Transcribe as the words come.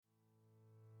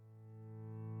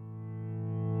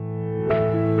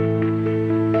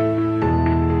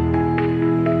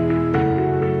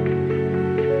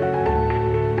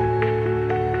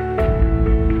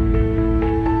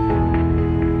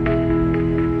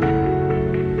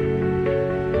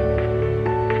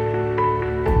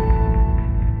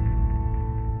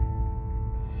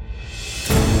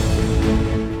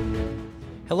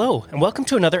welcome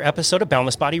to another episode of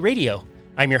Boundless Body Radio.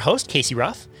 I'm your host, Casey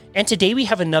Ruff, and today we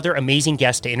have another amazing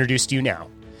guest to introduce to you now.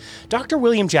 Dr.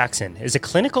 William Jackson is a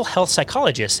clinical health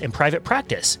psychologist in private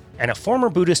practice and a former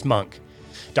Buddhist monk.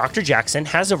 Dr. Jackson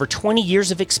has over 20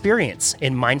 years of experience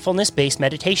in mindfulness-based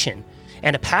meditation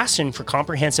and a passion for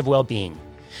comprehensive well-being.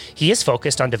 He is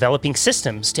focused on developing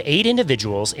systems to aid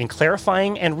individuals in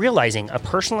clarifying and realizing a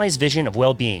personalized vision of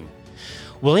well-being.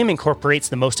 William incorporates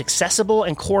the most accessible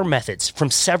and core methods from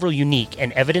several unique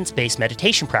and evidence-based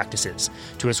meditation practices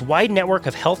to his wide network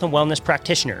of health and wellness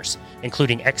practitioners,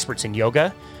 including experts in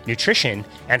yoga, nutrition,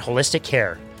 and holistic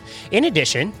care. In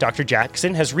addition, Dr.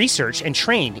 Jackson has researched and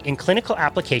trained in clinical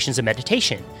applications of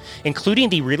meditation, including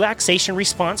the Relaxation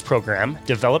Response Program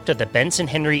developed at the Benson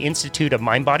Henry Institute of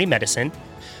Mind-Body Medicine,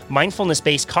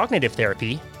 mindfulness-based cognitive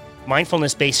therapy,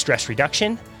 mindfulness-based stress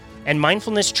reduction, and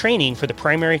mindfulness training for the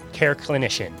primary care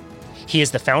clinician. He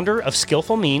is the founder of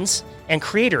Skillful Means and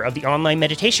creator of the online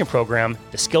meditation program,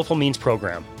 the Skillful Means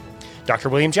Program. Dr.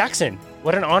 William Jackson,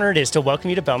 what an honor it is to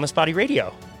welcome you to Boundless Body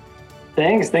Radio.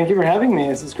 Thanks. Thank you for having me.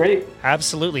 This is great.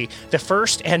 Absolutely. The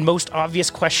first and most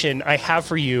obvious question I have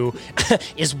for you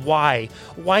is why?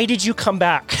 Why did you come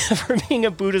back from being a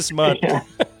Buddhist monk? Yeah.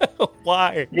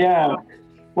 Why? Yeah.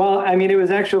 Well, I mean, it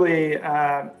was actually,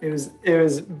 it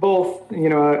was both,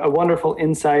 a wonderful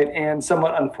insight and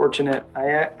somewhat unfortunate.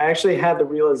 I actually had the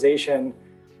realization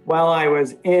while I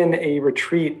was in a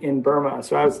retreat in Burma.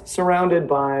 So I was surrounded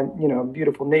by,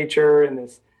 beautiful nature and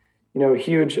this,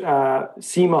 huge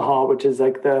Sema hall, which is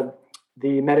like the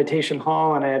meditation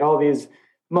hall. And I had all these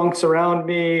monks around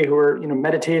me who were,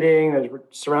 meditating. I was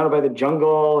surrounded by the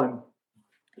jungle and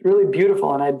really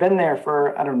beautiful. And I'd been there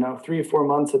for, 3 or 4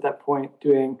 months at that point,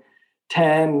 doing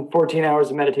 10, 14 hours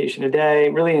of meditation a day,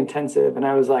 really intensive. And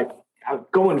I was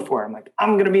going for it. I'm like,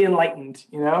 I'm going to be enlightened,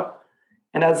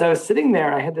 And as I was sitting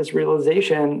there, I had this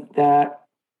realization that,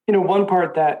 one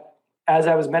part that as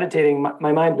I was meditating,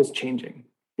 my mind was changing.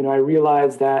 I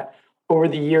realized that over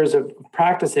the years of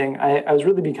practicing, I was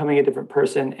really becoming a different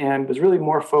person and was really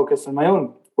more focused on my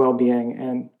own well-being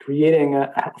and creating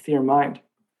a healthier mind.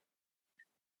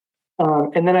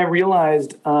 And then I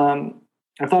realized,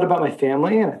 I thought about my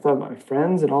family and I thought about my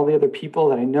friends and all the other people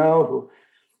that I know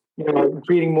who, are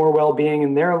creating more well-being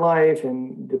in their life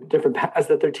and the different paths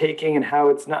that they're taking and how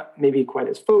it's not maybe quite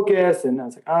as focused. And I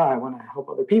was like, I want to help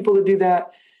other people to do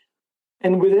that.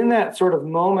 And within that sort of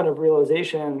moment of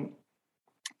realization,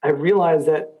 I realized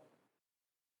that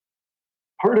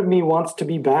part of me wants to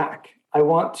be back. I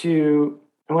want to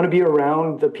be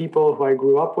around the people who I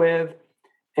grew up with.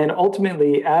 And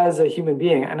ultimately, as a human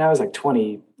being, and I was like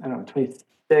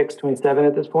 26, 27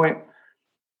 at this point,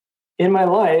 in my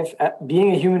life,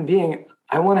 being a human being,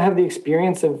 I want to have the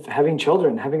experience of having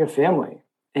children, having a family.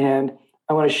 And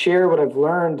I want to share what I've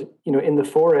learned, in the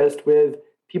forest with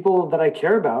people that I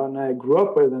care about and I grew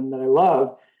up with and that I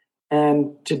love.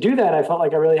 And to do that, I felt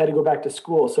like I really had to go back to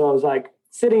school. So I was like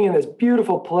sitting in this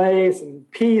beautiful place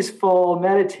and peaceful,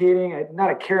 meditating. I had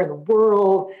not a care in the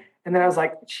world. And then I was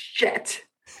like, shit.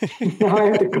 Now I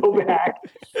have to go back,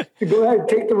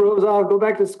 take the robes off, go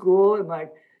back to school and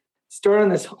start on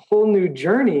this whole new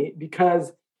journey.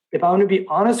 Because if I'm going to be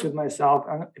honest with myself,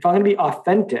 if I'm going to be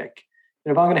authentic,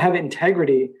 and if I'm going to have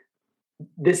integrity,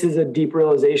 this is a deep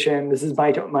realization. This is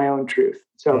my own truth.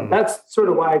 So that's sort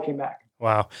of why I came back.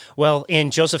 Wow. Well,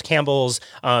 in Joseph Campbell's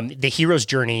The Hero's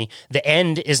Journey, the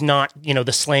end is not,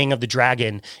 the slaying of the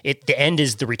dragon. The end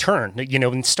is the return,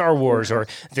 in Star Wars or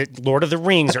the Lord of the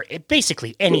Rings or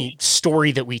basically any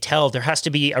story that we tell, there has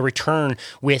to be a return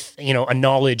with, a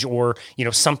knowledge or,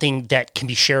 something that can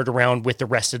be shared around with the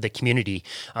rest of the community.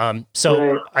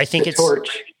 So right. I think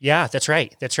torch. Yeah, that's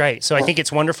right. That's right. So I think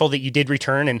it's wonderful that you did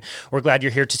return and we're glad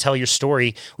you're here to tell your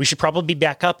story. We should probably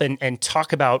back up and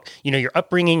talk about, your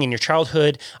upbringing and your childhood.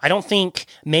 I don't think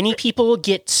many people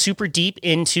get super deep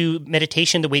into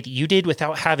meditation the way that you did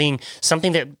without having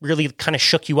something that really kind of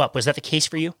shook you up. Was that the case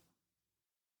for you?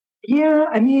 Yeah.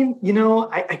 I mean,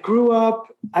 I grew up,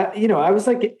 I was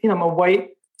like, I'm a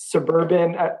white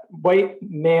suburban, white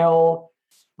male,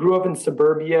 grew up in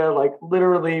suburbia, like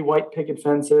literally white picket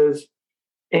fences.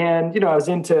 And, I was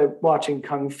into watching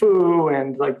Kung Fu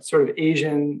and sort of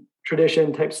Asian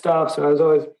tradition type stuff. So I was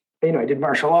always, I did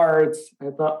martial arts.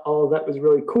 I thought all of that was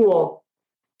really cool.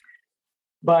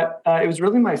 But it was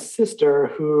really my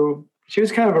sister she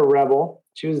was kind of a rebel.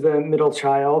 She was the middle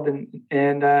child.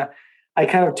 And I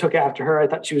kind of took after her. I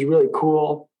thought she was really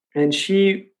cool. And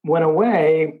she went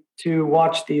away to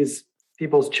watch these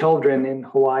people's children in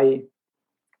Hawaii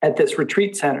at this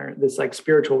retreat center, this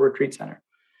spiritual retreat center.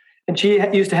 And she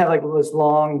used to have this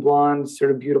long blonde,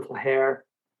 sort of beautiful hair.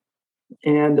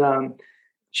 And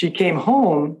she came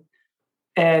home,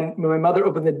 and when my mother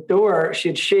opened the door, she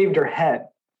had shaved her head.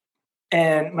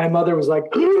 And my mother was like,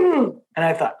 and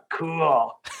I thought,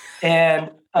 cool.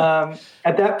 And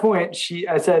at that point,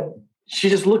 I said, she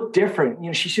just looked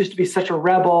different. She used to be such a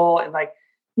rebel and like,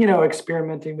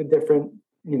 experimenting with different,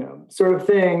 sort of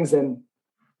things and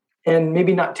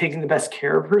maybe not taking the best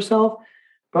care of herself.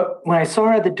 But when I saw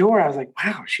her at the door, I was like,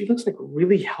 wow, she looks like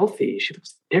really healthy. She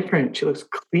looks different. She looks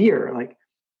clear. Like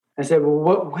I said,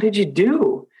 well, what did you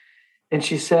do? And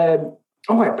she said,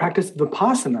 oh, I practiced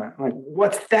Vipassana. I'm like,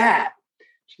 what's that?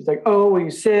 She's like, oh, well,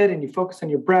 you sit and you focus on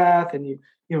your breath and you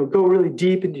go really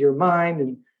deep into your mind.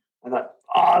 And I thought,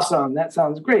 awesome, that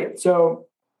sounds great. So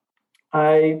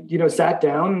I, sat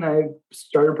down and I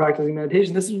started practicing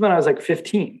meditation. This is when I was like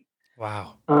 15.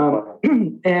 Wow.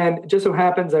 And it just so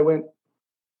happens I went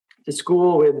to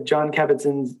school with John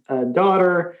Kabat-Zinn's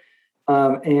daughter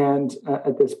and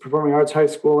at this performing arts high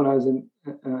school when I was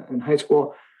in high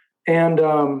school. And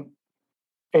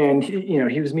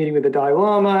he was meeting with the Dalai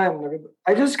Lama, and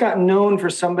I just got known for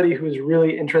somebody who was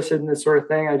really interested in this sort of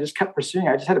thing. I just kept pursuing it.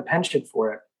 I just had a penchant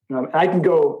for it. I can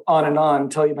go on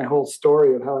and tell you my whole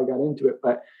story of how I got into it,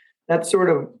 but that's sort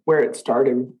of where it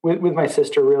started with my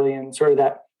sister, really, and sort of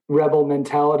that rebel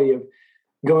mentality of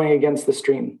going against the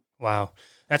stream. Wow.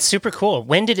 That's super cool.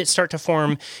 When did it start to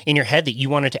form in your head that you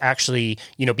wanted to actually,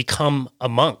 become a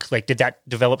monk? Like, did that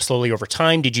develop slowly over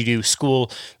time? Did you do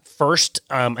school first?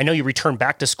 I know you returned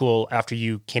back to school after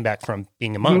you came back from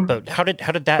being a monk, but how did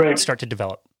that start to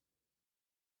develop?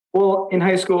 Well, in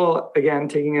high school, again,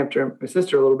 taking after my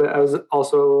sister a little bit, I was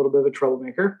also a little bit of a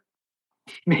troublemaker,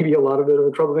 maybe a lot of bit of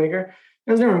a troublemaker.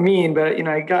 I was never mean, but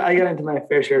I got into my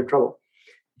fair share of trouble.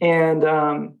 And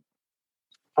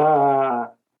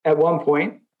at one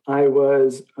point, I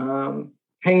was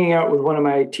hanging out with one of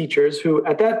my teachers who,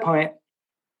 at that point,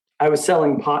 I was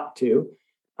selling pot to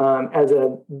as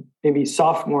a maybe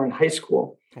sophomore in high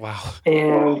school. Wow.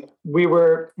 And we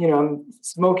were,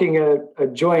 smoking a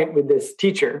joint with this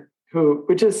teacher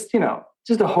which is,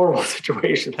 just a horrible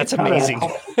situation. That's amazing.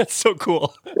 That's so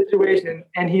cool. Situation.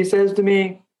 And he says to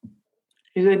me,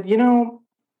 he said,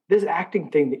 this acting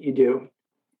thing that you do,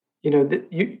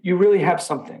 you really have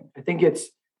something. I think it's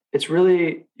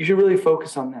really, you should really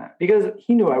focus on that, because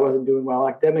he knew I wasn't doing well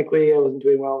academically. I wasn't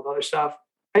doing well with other stuff.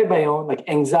 I had my own like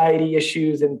anxiety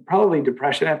issues and probably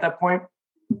depression at that point.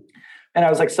 And I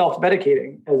was like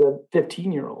self-medicating as a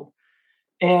 15-year-old.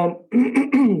 And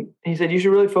he said, you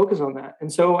should really focus on that.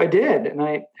 And so I did. And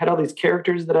I had all these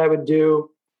characters that I would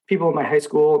do. People in my high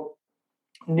school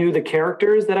knew the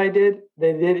characters that I did.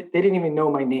 They didn't even know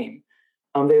my name.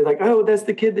 They were like, oh, that's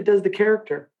the kid that does the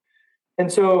character.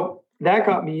 And so that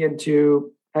got me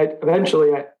into,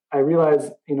 eventually I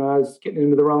realized, I was getting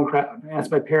into the wrong crowd. I asked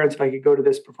my parents if I could go to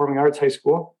this performing arts high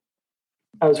school.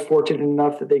 I was fortunate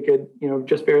enough that they could,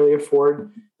 just barely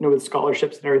afford, with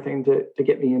scholarships and everything to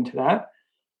get me into that.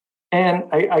 And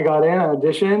I got in, I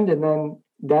auditioned, and then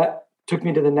that took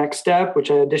me to the next step,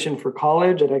 which I auditioned for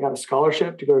college, and I got a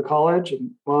scholarship to go to college.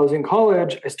 And while I was in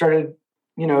college, I started,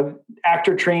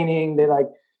 actor training. They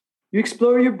you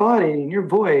explore your body and your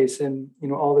voice and,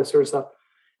 all this sort of stuff.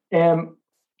 And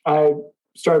I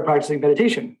started practicing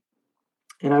meditation.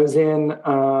 And I was in,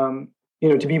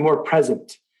 to be more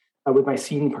present with my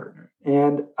scene partner.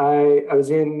 And I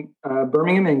was in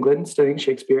Birmingham, England, studying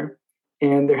Shakespeare.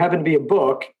 And there happened to be a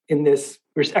book in this,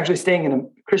 we we're actually staying in a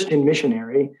Christian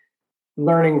missionary,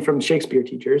 learning from Shakespeare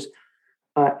teachers.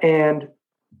 And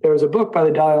there was a book by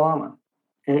the Dalai Lama,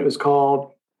 and it was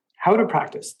called How to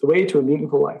Practice, The Way to a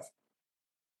Meaningful Life.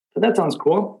 So that sounds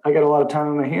cool. I got a lot of time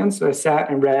on my hands. So I sat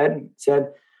and read and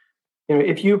said,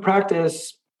 if you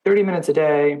practice 30 minutes a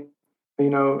day,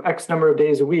 X number of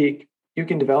days a week, you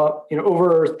can develop,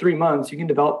 over 3 months, you can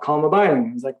develop calm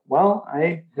abiding. I was like, well,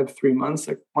 I have 3 months.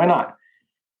 Like, why not?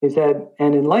 He said,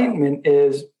 and enlightenment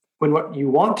is when what you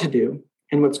want to do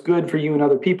and what's good for you and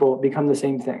other people become the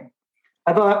same thing.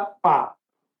 I thought, wow,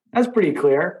 that's pretty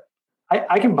clear.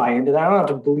 I can buy into that. I don't have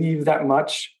to believe that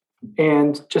much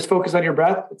and just focus on your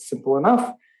breath. It's simple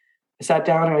enough. I sat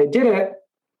down and I did it.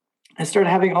 I started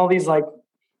having all these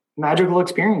magical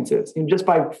experiences. And just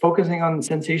by focusing on the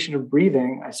sensation of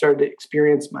breathing, I started to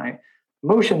experience my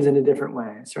emotions in a different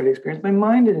way. I started to experience my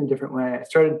mind in a different way. I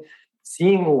started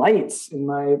seeing lights in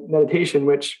my meditation,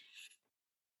 which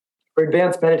for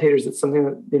advanced meditators, it's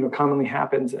something that commonly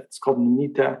happens. It's called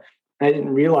nimitta. And I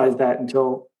didn't realize that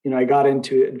until I got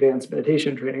into advanced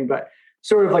meditation training, but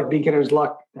sort of like beginner's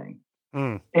luck thing.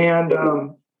 And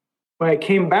when I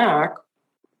came back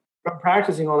from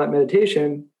practicing all that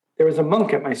meditation, there was a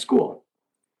monk at my school.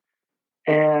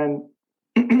 And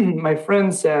my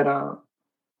friend said,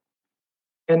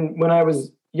 And when I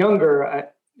was younger,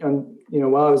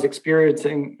 while I was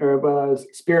experimenting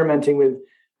with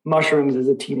mushrooms as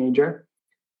a teenager,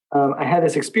 I had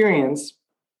this experience,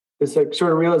 this like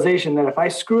sort of realization that if I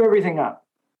screw everything up,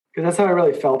 because that's how I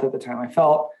really felt at the time. I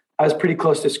felt I was pretty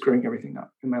close to screwing everything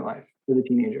up in my life as a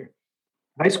teenager.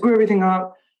 If I screw everything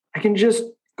up, I can just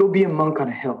go be a monk on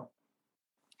a hill.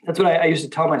 That's what I used to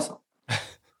tell myself.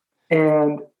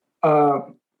 And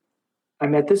I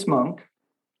met this monk.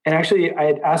 And actually, I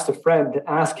had asked a friend to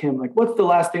ask him, like, what's the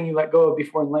last thing you let go of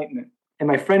before enlightenment? And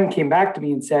my friend came back to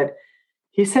me and said,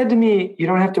 he said to me, you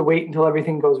don't have to wait until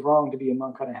everything goes wrong to be a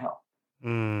monk on a hill.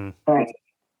 And I said,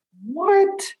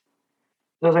 what?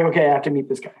 So I was like, okay, I have to meet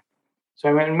this guy. So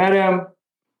I went and met him.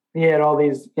 He had all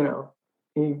these,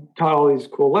 he taught all these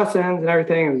cool lessons and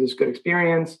everything. It was this good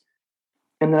experience.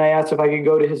 And then I asked if I could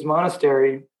go to his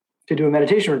monastery to do a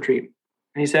meditation retreat.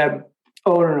 And he said,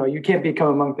 oh, no, you can't become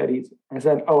a monk that easy. I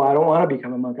said, oh, I don't want to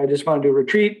become a monk. I just want to do a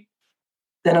retreat.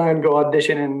 Then I'm going to go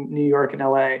audition in New York and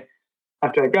LA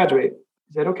after I graduate.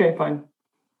 He said, okay, fine.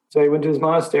 So I went to his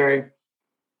monastery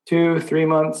 2, 3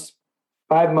 months,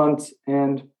 5 months,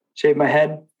 and shaved my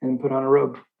head and put on a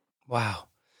robe. Wow.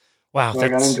 So I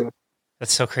got into it.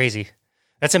 That's so crazy.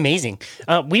 That's amazing.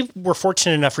 We were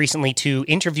fortunate enough recently to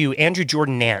interview Andrew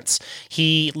Jordan Nance.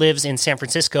 He lives in San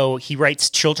Francisco. He writes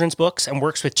children's books and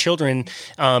works with children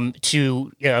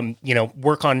to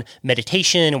work on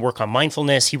meditation and work on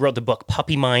mindfulness. He wrote the book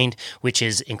Puppy Mind, which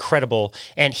is incredible.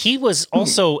 And he was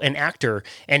also an actor.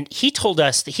 And he told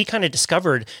us that he kind of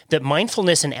discovered that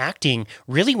mindfulness and acting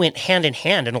really went hand in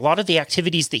hand. And a lot of the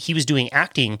activities that he was doing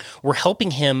acting were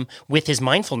helping him with his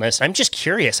mindfulness. I'm just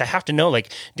curious. I have to know,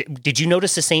 like, did you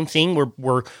notice the same thing?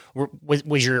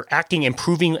 Was your acting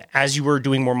improving as you were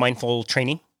doing more mindful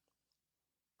training?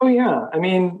 Oh yeah. I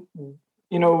mean,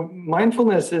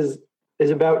 mindfulness is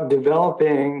about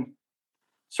developing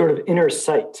sort of inner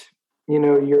sight.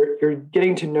 You're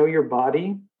getting to know your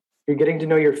body. You're getting to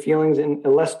know your feelings in a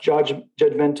less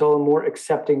judgmental and more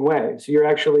accepting way. So you're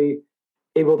actually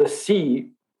able to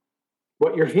see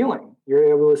what you're feeling. You're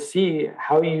able to see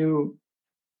how you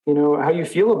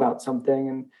feel about something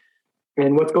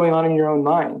and what's going on in your own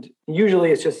mind.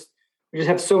 Usually it's just, we just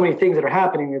have so many things that are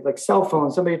happening. It's like cell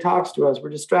phones, somebody talks to us, we're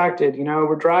distracted,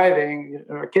 we're driving,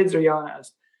 our kids are yelling at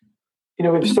us. We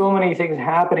have so many things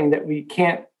happening that we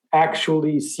can't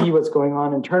actually see what's going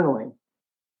on internally.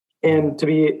 And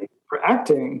for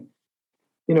acting,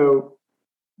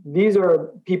 these are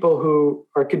people who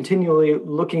are continually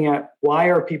looking at why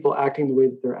are people acting the way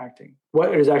that they're acting?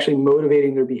 What is actually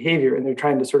motivating their behavior? And they're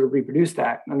trying to sort of reproduce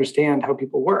that and understand how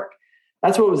people work.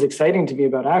 That's what was exciting to me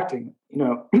about acting.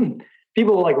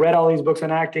 People like read all these books on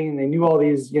acting and they knew all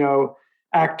these,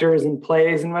 actors and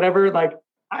plays and whatever. Like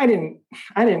I didn't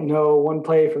know one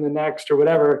play from the next or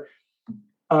whatever.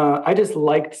 I just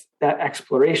liked that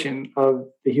exploration of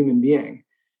the human being.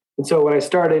 And so when I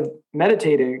started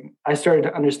meditating, I started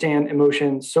to understand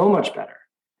emotion so much better.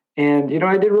 And,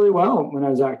 I did really well when I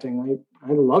was acting.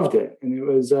 I loved it. And it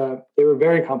was, they were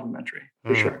very complimentary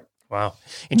for sure. Wow.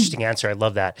 Interesting answer. I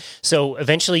love that. So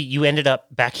eventually you ended up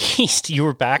back east. You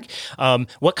were back.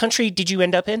 What country did you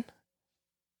end up in?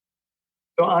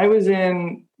 So I was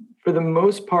in, for the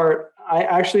most part,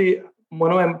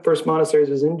 one of my first monasteries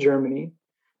was in Germany,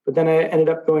 but then I ended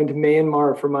up going to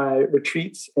Myanmar for my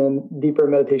retreats and deeper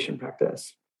meditation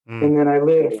practice. And then I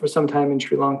lived for some time in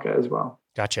Sri Lanka as well.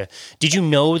 Gotcha. Did you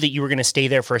know that you were going to stay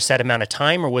there for a set amount of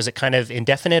time, or was it kind of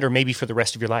indefinite, or maybe for the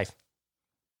rest of your life?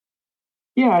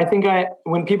 Yeah, I think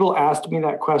when people asked me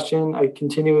that question, I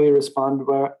continually respond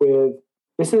with,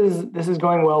 this is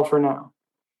going well for now.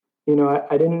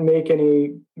 I didn't make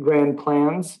any grand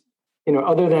plans,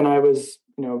 other than I was,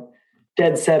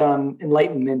 dead set on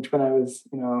enlightenment when I was,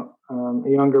 a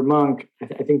younger monk.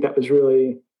 I think that was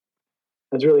really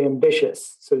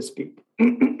ambitious, so to speak.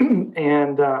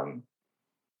 And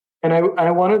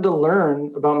I wanted to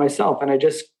learn about myself, and I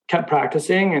just kept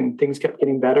practicing and things kept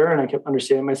getting better and I kept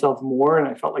understanding myself more and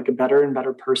I felt like a better and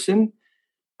better person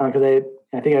because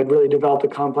I think I'd really developed a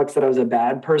complex that I was a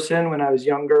bad person when I was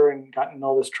younger and got in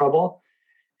all this trouble.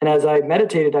 And as I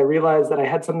meditated, I realized that I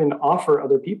had something to offer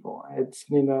other people. I had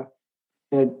something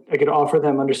I could offer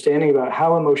them understanding about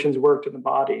how emotions worked in the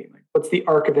body. Like, what's the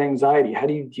arc of anxiety? How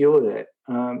do you deal with it?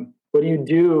 What do you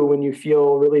do when you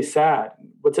feel really sad?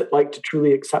 What's it like to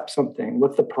truly accept something?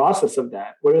 What's the process of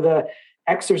that? What are the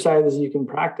exercises you can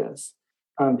practice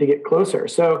to get closer?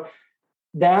 So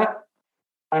that,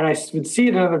 and I would see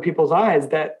it in other people's eyes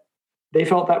that they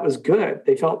felt that was good.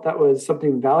 They felt that was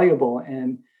something valuable.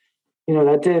 And,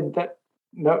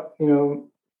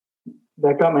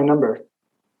 that got my number.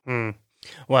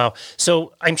 Wow.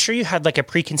 So I'm sure you had like a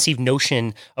preconceived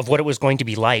notion of what it was going to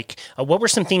be like. What were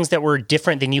some things that were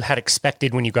different than you had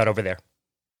expected when you got over there?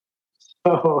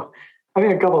 Oh, I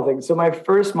mean, a couple of things. So my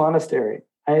first monastery,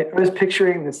 I was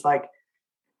picturing this like,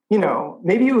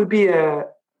 maybe it would be a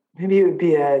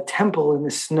temple in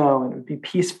the snow and it would be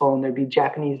peaceful and there'd be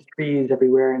Japanese trees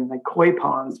everywhere and like koi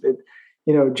ponds with,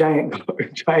 giant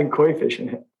giant koi fish in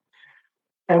it.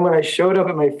 And when I showed up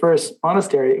at my first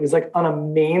monastery, it was like on a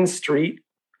main street,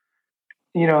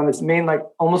 on this main, like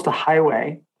almost a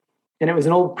highway. And it was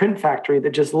an old print factory that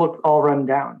just looked all run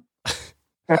down.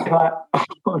 And I thought,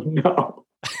 oh no.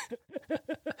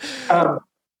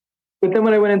 But then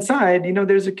when I went inside,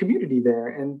 there's a community there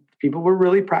and people were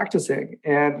really practicing.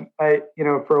 And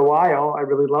for a while, I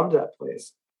really loved that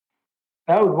place.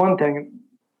 That was one thing.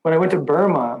 When I went to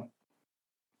Burma,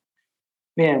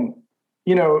 man,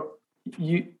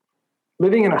 you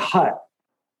living in a hut,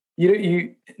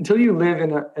 you until you live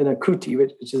in a kuti,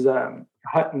 which is a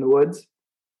hut in the woods,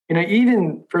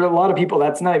 even for a lot of people,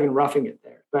 that's not even roughing it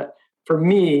there. But for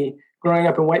me, growing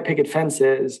up in white picket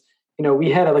fences,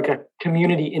 we had a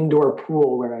community indoor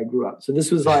pool where I grew up. So this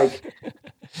was like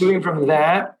moving from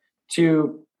that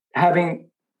to having,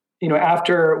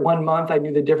 after 1 month, I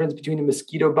knew the difference between a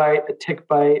mosquito bite, a tick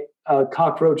bite, a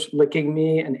cockroach licking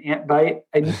me, an ant bite.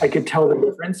 I could tell the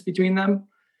difference between them,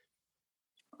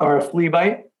 or a flea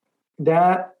bite.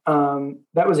 That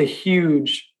was a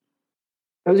huge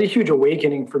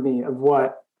awakening for me of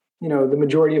what, the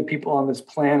majority of people on this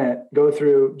planet go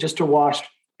through just to wash.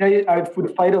 I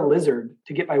would fight a lizard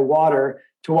to get my water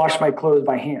to wash my clothes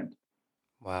by hand.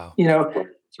 Wow. So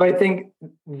I think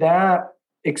that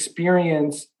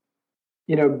experience,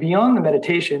 beyond the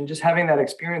meditation, just having that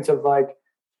experience of like,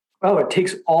 oh, it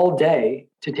takes all day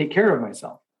to take care of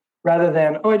myself rather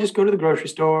than, oh, I just go to the grocery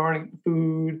store and get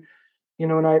food,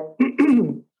 and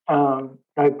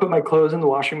I put my clothes in the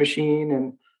washing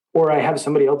machine or I have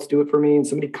somebody else do it for me and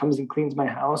somebody comes and cleans my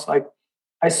house. Like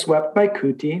I swept my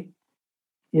kuti.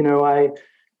 I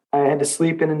had to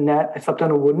sleep in a net. I slept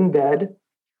on a wooden bed.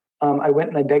 I went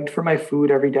and I begged for my food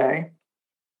every day.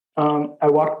 I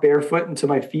walked barefoot until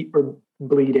my feet were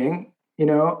bleeding,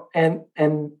 and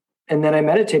then I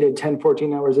meditated 10,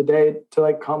 14 hours a day to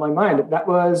like calm my mind. That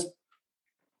was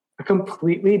a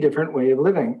completely different way of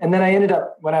living. And then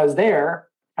when I was there,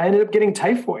 I ended up getting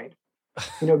typhoid,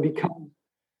 because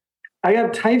I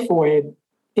got typhoid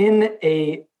in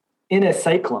a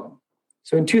cyclone.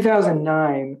 So in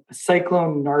 2009, a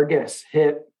cyclone Nargis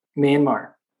hit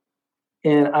Myanmar,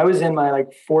 and I was in my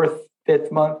like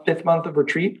fifth month of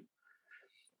retreat.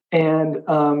 And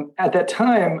at that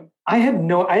time, I had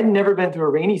never been through a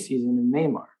rainy season in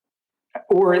Myanmar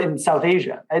or in South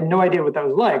Asia. I had no idea what that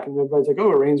was like. And everybody's like,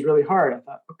 "Oh, it rains really hard." I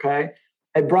thought, okay.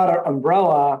 I brought an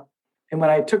umbrella, and when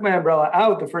I took my umbrella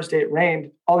out the first day it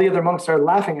rained, all the other monks started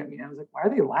laughing at me. I was like, "Why are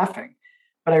they laughing?"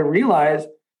 But I realized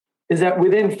is that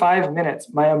within 5 minutes,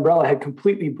 my umbrella had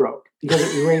completely broke because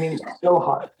it was raining so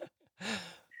hard.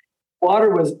 Water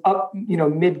was up,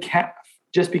 mid-calf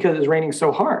just because it was raining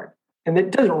so hard. And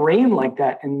it doesn't rain like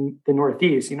that in the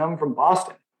Northeast. I'm from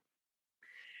Boston.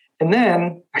 And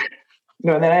then,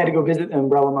 and then I had to go visit the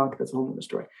umbrella monk. That's a whole other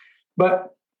story.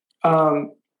 But,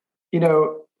 then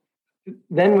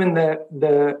when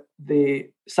the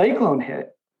cyclone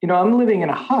hit, I'm living in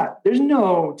a hut. There's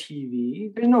no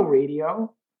TV. There's no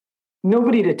radio.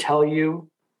 Nobody to tell you,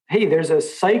 hey, there's a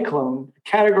cyclone,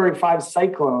 category 5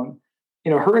 cyclone,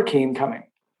 hurricane coming.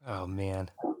 Oh, man.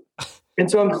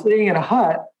 And so I'm sitting in a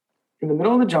hut in the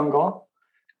middle of the jungle,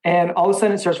 and all of a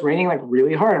sudden it starts raining like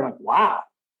really hard. I'm like, wow,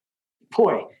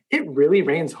 boy, it really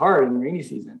rains hard in the rainy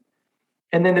season.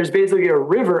 And then there's basically a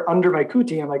river under my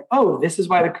kuti. I'm like, oh, this is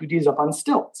why the kuti is up on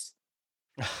stilts.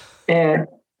 and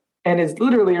it's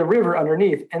literally a river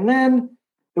underneath. And then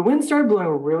the wind started blowing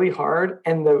really hard,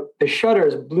 and the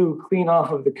shutters blew clean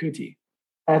off of the kuti.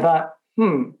 And I thought,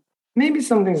 maybe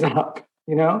something's up,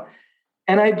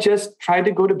 And I just tried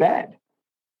to go to bed.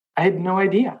 I had no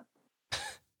idea.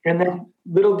 And then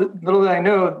little did I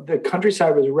know, the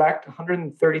countryside was wrecked.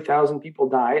 130,000 people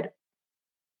died.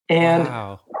 And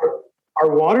wow.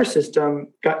 our water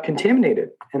system got contaminated,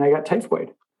 and I got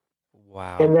typhoid.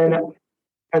 Wow. And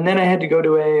then I had to go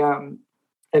to a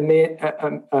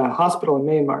hospital in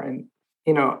Myanmar, and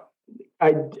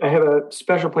I have a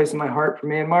special place in my heart for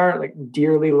Myanmar. Like,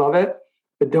 dearly love it,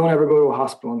 but don't ever go to a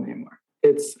hospital in Myanmar.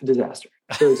 It's a disaster.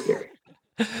 It's really scary.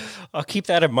 I'll keep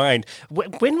that in mind.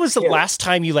 When was the last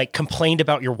time you complained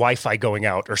about your Wi-Fi going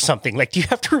out or something? Do you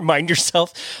have to remind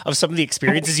yourself of some of the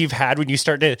experiences you've had when you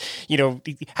start to,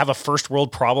 have a first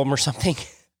world problem or something?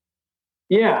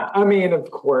 Yeah, I mean,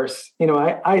 of course,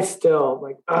 I still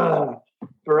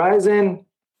Verizon,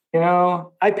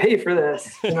 I pay for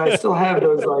this. I still have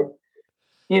those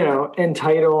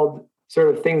entitled sort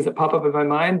of things that pop up in my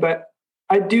mind, but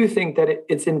I do think that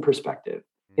it's in perspective,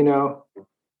 and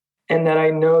that I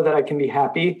know that I can be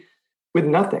happy with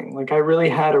nothing. Like I really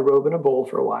had a robe and a bowl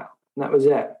for a while, and that was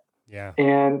it. Yeah.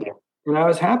 And I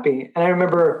was happy. And I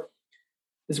remember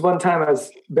this one time I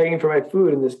was begging for my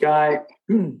food, and this guy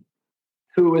who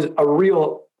was a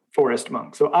real forest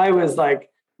monk. So I was like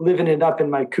living it up in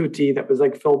my kuti that was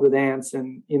like filled with ants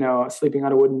and, sleeping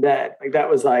on a wooden bed. Like that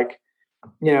was like,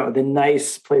 the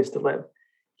nice place to live.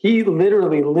 He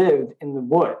literally lived in the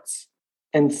woods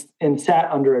and sat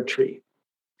under a tree.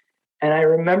 And I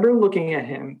remember looking at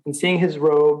him and seeing his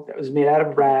robe that was made out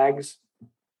of rags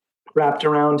wrapped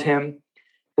around him,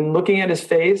 and looking at his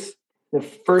face. The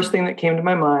first thing that came to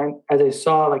my mind as I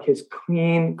saw like his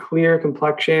clean, clear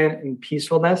complexion and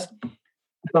peacefulness,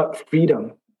 I thought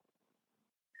freedom.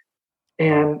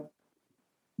 And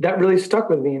that really stuck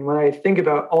with me. And when I think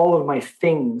about all of my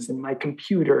things and my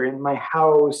computer and my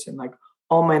house and like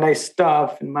all my nice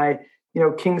stuff and my,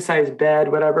 king size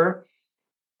bed, whatever,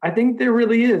 I think there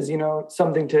really is,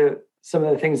 something to some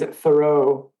of the things that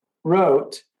Thoreau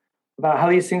wrote about how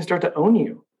these things start to own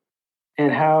you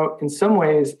and how in some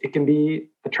ways it can be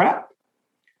a trap.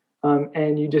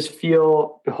 And you just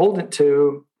feel beholden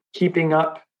to keeping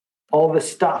up all the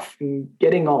stuff and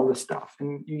getting all the stuff,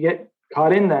 and you get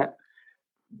caught in that.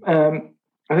 I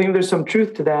think there's some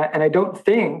truth to that. And I don't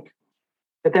think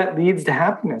that leads to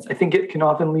happiness. I think it can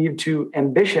often lead to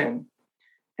ambition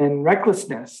and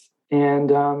recklessness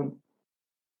and a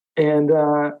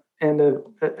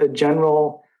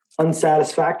general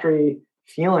unsatisfactory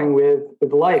feeling with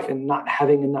life and not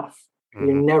having enough. Mm-hmm.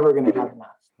 You're never going to have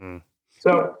enough. Mm.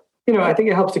 So, I think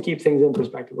it helps to keep things in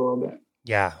perspective a little bit.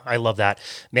 Yeah, I love that.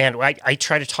 Man, I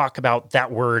try to talk about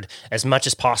that word as much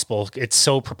as possible. It's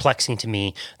so perplexing to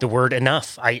me, the word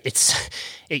enough.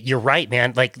 You're right,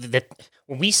 man. Like that.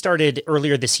 When we started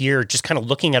earlier this year, just kind of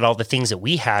looking at all the things that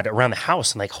we had around the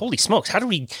house and like, holy smokes, why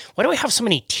do I have so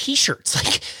many t-shirts?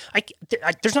 Like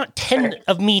there's not 10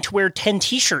 of me to wear 10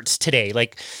 t-shirts today.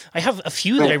 Like I have a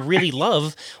few that I really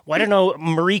love. Why don't I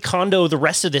Marie Kondo the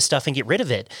rest of this stuff and get rid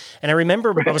of it? And I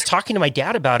remember I was talking to my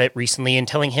dad about it recently and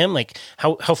telling him like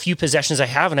how few possessions I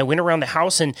have. And I went around the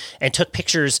house and took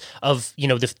pictures of,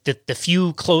 the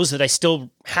few clothes that I still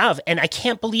have. And I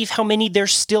can't believe how many there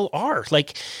still are.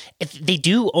 Like they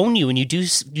do own you, and you do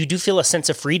feel a sense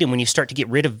of freedom when you start to get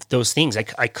rid of those things. I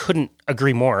couldn't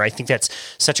agree more. I think that's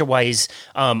such a wise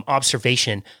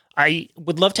observation. I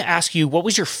would love to ask you, what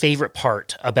was your favorite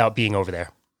part about being over there?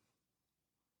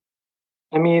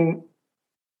 I mean,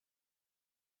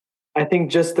 I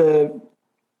think it's the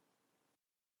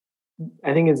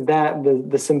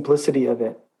simplicity of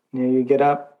it. You get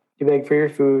up, you beg for your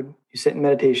food, you sit in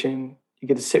meditation, you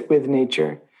get to sit with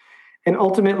nature, and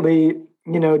ultimately,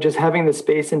 just having the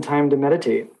space and time to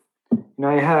meditate.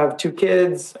 I have 2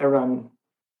 kids, I run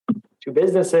 2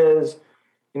 businesses,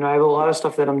 I have a lot of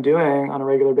stuff that I'm doing on a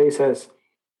regular basis.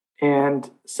 And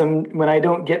when I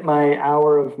don't get my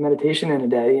hour of meditation in a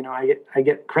day, I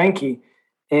get cranky.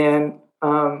 And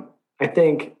I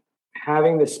think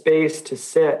having the space to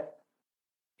sit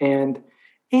and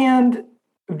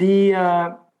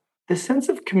the sense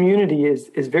of community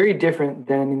is very different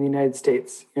than in the United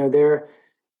States.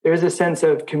 There's a sense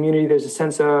of community. There's a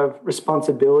sense of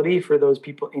responsibility for those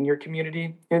people in your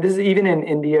community. This is even in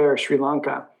India or Sri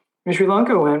Lanka. In Sri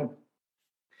Lanka, when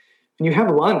you have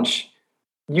lunch,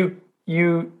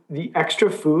 the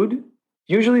extra food,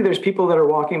 usually there's people that are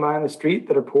walking by on the street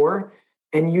that are poor,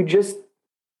 and you just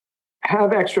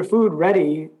have extra food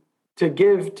ready to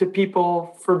give to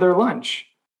people for their lunch.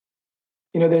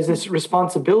 There's this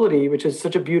responsibility, which is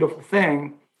such a beautiful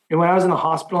thing. And when I was in the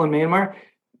hospital in Myanmar,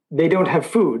 they don't have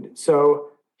food. So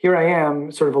here I am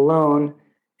sort of alone,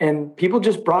 and people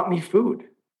just brought me food.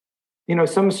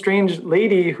 Some strange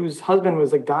lady whose husband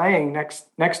was like dying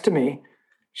next to me,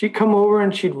 she'd come over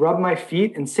and she'd rub my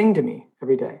feet and sing to me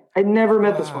every day. I'd never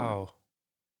met this woman.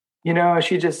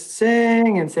 She'd just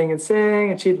sing and sing and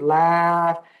sing, and she'd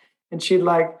laugh, and she'd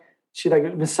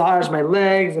massage my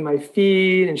legs and my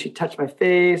feet, and she'd touch my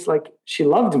face. Like she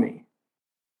loved me,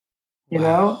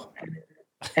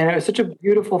 And it was such a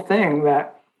beautiful thing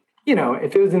that,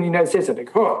 if it was in the United States, I'd be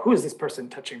like, oh, who is this person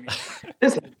touching me?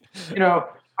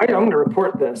 I'm going to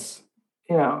report this,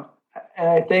 And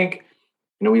I think,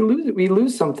 we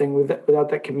lose something without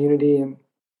that community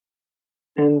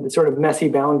and the sort of messy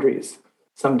boundaries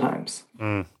sometimes.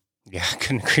 Mm. Yeah, I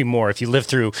couldn't agree more. If you lived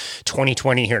through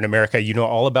 2020 here in America, you know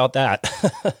all about that.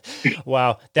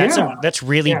 Wow, that's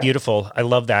really beautiful. I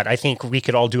love that. I think we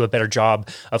could all do a better job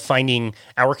of finding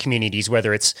our communities,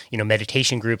 whether it's,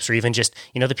 meditation groups or even just,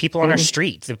 the people on our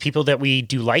street, the people that we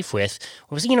do life with,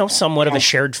 was, somewhat of a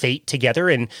shared fate together,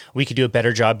 and we could do a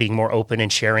better job being more open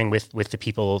and sharing with the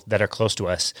people that are close to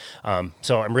us.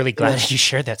 So I'm really glad you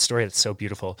shared that story. That's so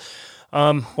beautiful.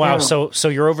 Wow. Yeah. So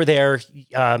you're over there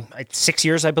 6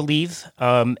 years, I believe,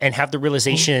 and have the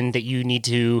realization that you need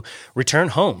to return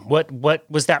home. What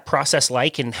was that process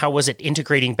like, and how was it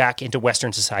integrating back into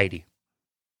Western society?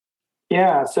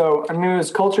 Yeah. So, it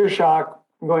was culture shock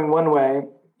going one way,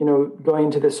 going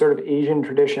into this sort of Asian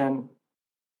tradition,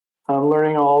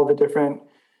 learning all the different,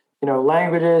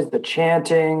 languages, the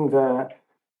chanting, the,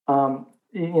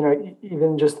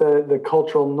 even just the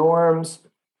cultural norms.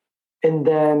 And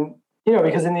then,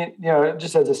 because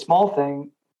just as a small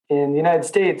thing in the United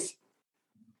States,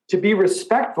 to be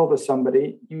respectful to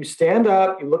somebody, you stand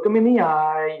up, you look them in the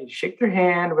eye, you shake their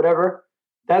hand, whatever,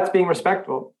 that's being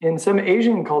respectful. In some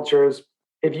Asian cultures,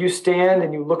 if you stand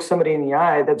and you look somebody in the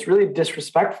eye, that's really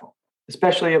disrespectful,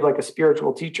 especially of like a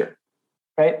spiritual teacher,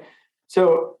 right?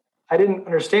 So I didn't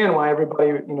understand why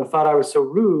everybody, thought I was so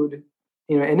rude,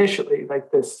 initially like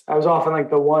this. I was often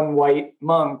like the one white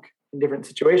monk in different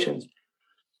situations.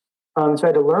 So I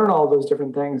had to learn all those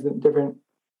different things, different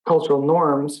cultural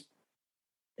norms.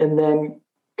 And then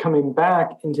coming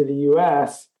back into the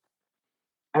US,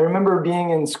 I remember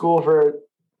being in school for,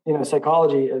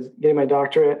 psychology, as getting my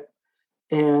doctorate.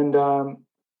 And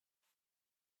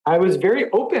I was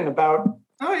very open about,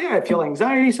 I feel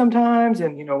anxiety sometimes.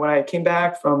 And, when I came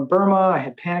back from Burma, I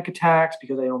had panic attacks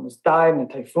because I almost died in a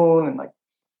typhoon and like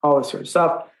all this sort of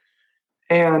stuff.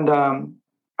 And I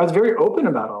was very open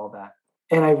about all that.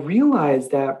 And I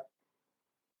realized that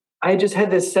I just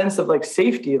had this sense of like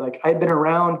safety. Like I'd been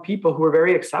around people who were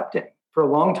very accepting for a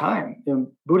long time.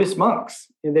 Buddhist monks,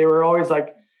 they were always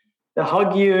like, they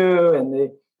hug you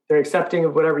and they're accepting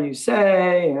of whatever you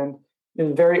say. And it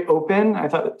was very open. I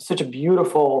thought it was such a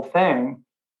beautiful thing.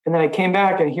 And then I came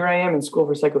back and here I am in school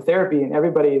for psychotherapy, and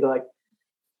everybody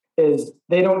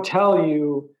they don't tell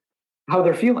you how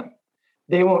they're feeling.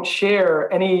 They won't share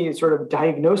any sort of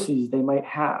diagnoses they might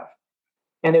have.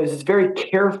 And it was this very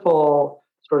careful,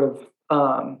 sort of,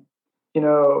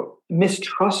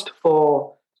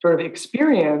 mistrustful sort of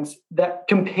experience that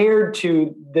compared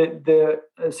to the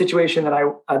situation that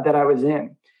I was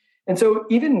in. And so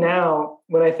even now,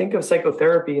 when I think of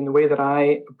psychotherapy and the way that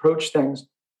I approach things,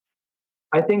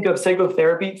 I think of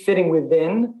psychotherapy fitting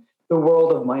within the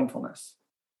world of mindfulness.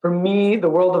 For me, the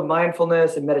world of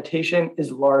mindfulness and meditation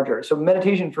is larger. So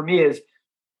meditation for me is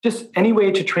just any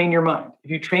way to train your mind. If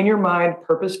you train your mind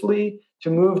purposefully to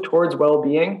move towards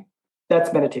well-being,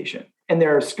 that's meditation. And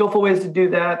there are skillful ways to do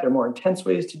that. There are more intense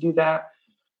ways to do that.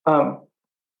 And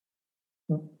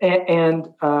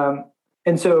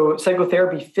so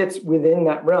psychotherapy fits within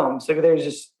that realm. Psychotherapy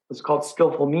is just what's called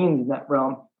skillful means in that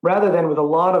realm, rather than with a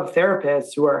lot of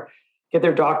therapists who get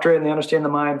their doctorate and they understand the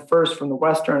mind first from the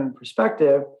Western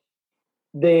perspective.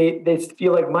 They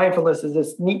feel like mindfulness is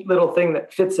this neat little thing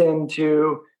that fits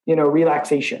into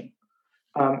relaxation.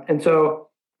 And so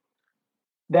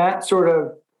that sort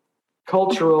of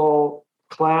cultural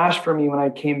clash for me when I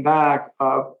came back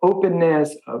of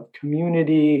openness, of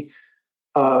community,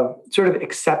 of sort of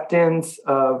acceptance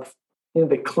of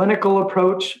the clinical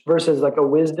approach versus like a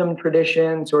wisdom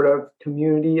tradition sort of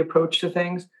community approach to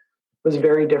things was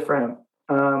very different.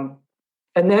 And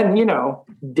then,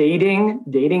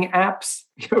 dating apps,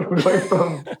 going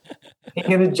from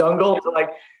being in the jungle to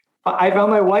like, I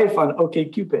found my wife on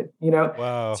OkCupid,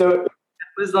 Wow. So it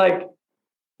was like,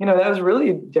 that was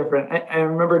really different. I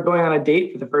remember going on a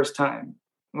date for the first time,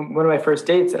 one of my first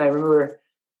dates. And I remember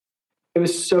it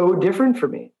was so different for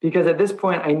me because at this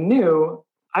point I knew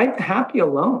I'm happy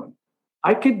alone.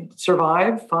 I could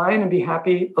survive fine and be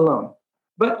happy alone,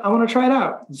 but I want to try it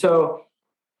out. So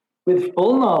with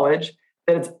full knowledge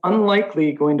that it's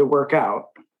unlikely going to work out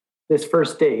this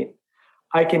first date,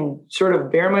 I can sort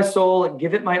of bare my soul and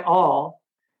give it my all,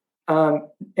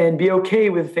 and be okay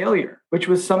with failure, which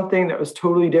was something that was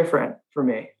totally different for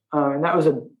me. And that was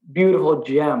a beautiful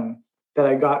gem that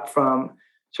I got from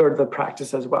sort of the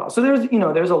practice as well. So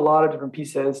there's a lot of different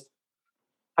pieces.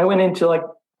 I went into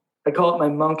I call it my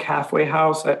monk halfway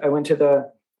house. I went to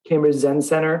the Cambridge Zen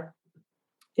Center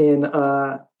in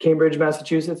Cambridge,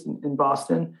 Massachusetts, in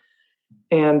Boston.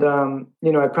 And,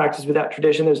 I practiced with that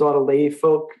tradition. There's a lot of lay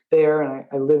folk there. And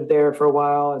I lived there for a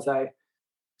while as I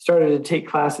started to take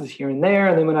classes here and there.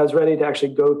 And then when I was ready to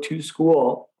actually go to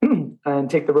school and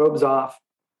take the robes off,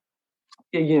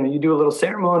 you do a little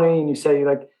ceremony and you say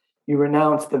like, you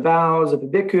renounce the vows of the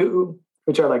bhikkhu,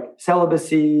 which are like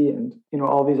celibacy and,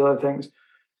 all these other things.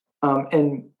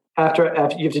 And after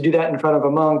you have to do that in front of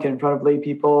a monk and in front of lay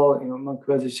people, a monk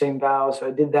who has the same vows. So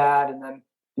I did that. And then,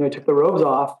 I took the robes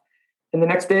off. And the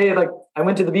next day, like I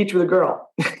went to the beach with a girl,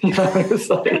 it was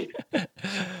like,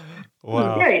 wow. It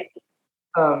was great.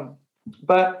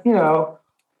 But,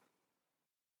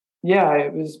 yeah,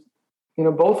 it was,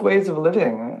 both ways of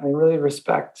living. I really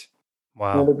respect.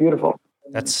 Wow. They're beautiful.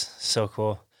 That's so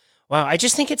cool. Wow. I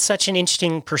just think it's such an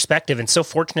interesting perspective and so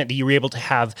fortunate that you were able to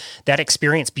have that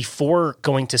experience before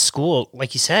going to school.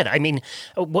 Like you said, I mean,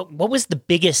 what was the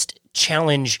biggest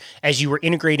challenge as you were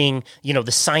integrating,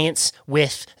 the science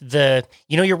with the,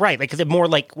 you're right. Like the more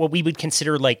like what we would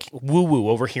consider like woo woo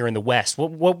over here in the West.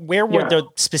 Where were the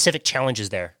specific challenges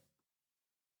there?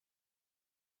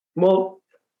 Well,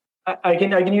 I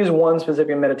can use one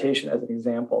specific meditation as an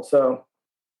example. So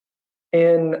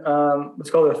in what's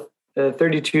called the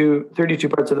 32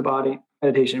 parts of the body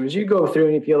meditation, which you go through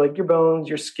and you feel like your bones,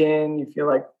 your skin, you feel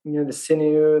like the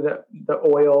sinew, the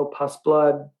oil, pus,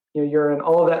 blood, urine,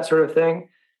 all of that sort of thing.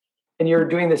 And you're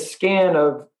doing this scan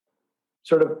of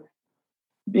sort of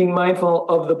being mindful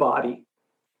of the body,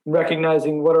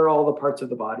 recognizing what are all the parts of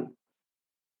the body.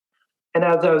 And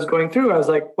as I was going through, I was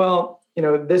like, well,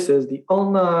 this is the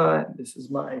ulna, this is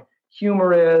my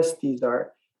humerus, these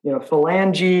are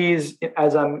phalanges,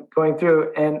 as I'm going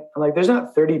through. And I'm like, there's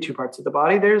not 32 parts of the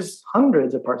body, there's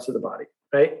hundreds of parts of the body,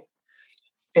 right?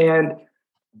 And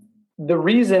the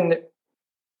reason,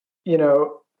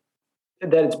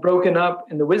 that it's broken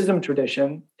up in the wisdom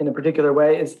tradition in a particular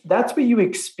way is that's what you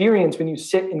experience when you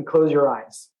sit and close your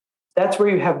eyes. That's where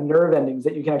you have nerve endings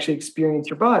that you can actually experience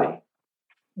your body.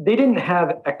 They didn't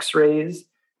have x-rays.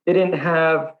 They didn't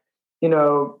have,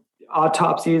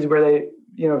 autopsies where they,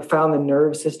 found the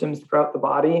nerve systems throughout the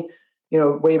body,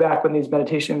 way back when these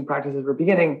meditation practices were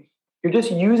beginning. You're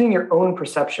just using your own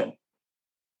perception.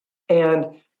 And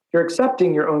you're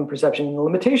accepting your own perception and the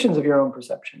limitations of your own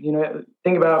perception.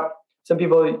 Think about some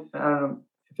people, I don't know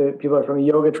if people are from a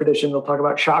yoga tradition, they'll talk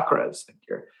about chakras, like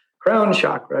your crown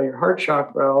chakra, your heart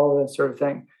chakra, all that sort of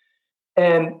thing.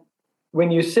 And when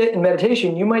you sit in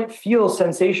meditation, you might feel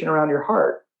sensation around your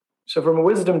heart. So from a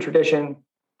wisdom tradition,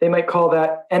 they might call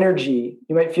that energy.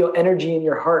 You might feel energy in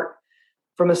your heart.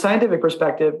 From a scientific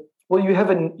perspective, well, you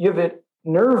have a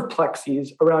nerve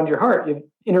plexes around your heart. You have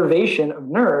innervation of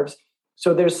nerves.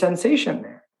 So there's sensation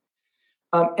there.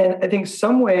 And I think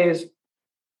some ways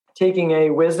taking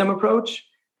a wisdom approach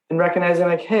and recognizing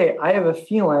like, hey, I have a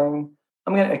feeling,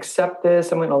 I'm going to accept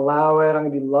this. I'm going to allow it. I'm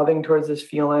going to be loving towards this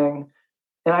feeling.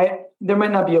 And there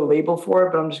might not be a label for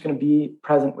it, but I'm just going to be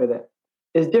present with it.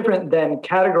 Is different than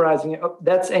categorizing it. Oh,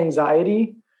 that's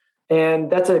anxiety and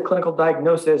that's a clinical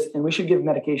diagnosis and we should give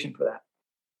medication for that.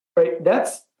 Right?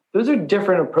 Those are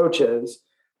different approaches.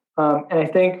 And I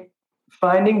think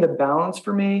finding the balance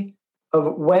for me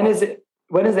of when is it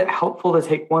helpful to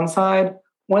take one side?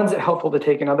 When is it helpful to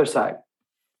take another side?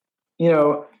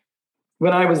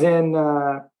 When I was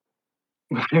a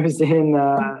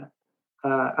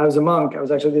monk, I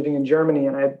was actually living in Germany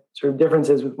and I had sort of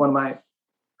differences with one of my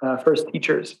first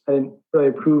teachers. I didn't really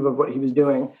approve of what he was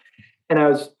doing. And I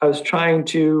was trying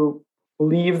to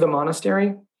leave the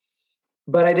monastery,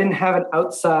 but I didn't have an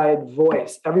outside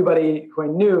voice. Everybody who I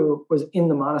knew was in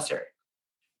the monastery.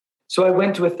 So I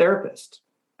went to a therapist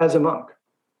as a monk.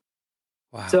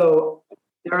 Wow. So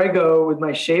there I go with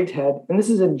my shaved head. And this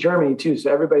is in Germany too.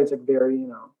 So everybody's like very,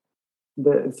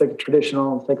 it's like a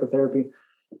traditional psychotherapy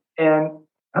and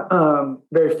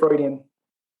very Freudian.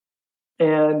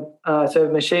 And so I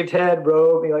have my shaved head,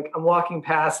 robe, I'm walking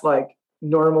past like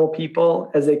normal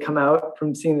people as they come out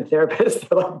from seeing the therapist.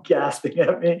 They're like gasping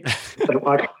at me.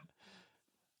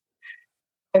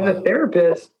 And the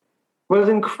therapist was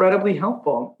incredibly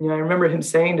helpful. I remember him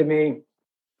saying to me,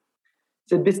 he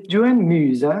said, "Bist du ein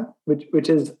Mäuse?" which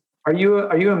is, are you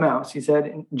a mouse? He said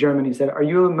in German, he said, "Are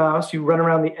you a mouse? You run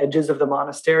around the edges of the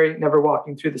monastery, never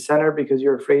walking through the center because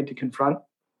you're afraid to confront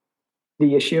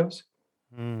the issues."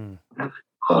 Mm.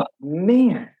 Oh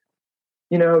man,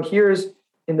 here's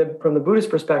from the Buddhist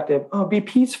perspective. Oh, be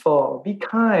peaceful, be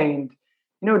kind,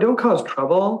 don't cause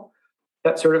trouble,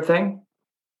 that sort of thing.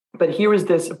 But here is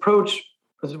this approach,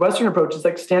 this Western approach. Is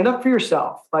like stand up for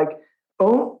yourself, like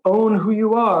own who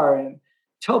you are, and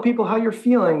tell people how you're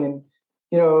feeling, and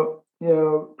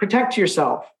protect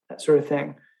yourself, that sort of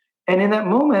thing. And in that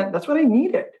moment, that's what I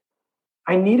needed.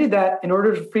 I needed that in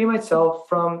order to free myself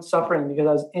from suffering because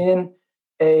I was in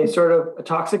a sort of a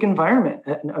toxic environment,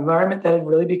 an environment that had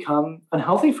really become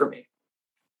unhealthy for me.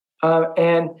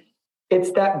 And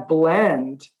it's that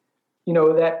blend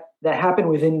that happened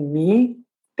within me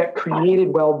that created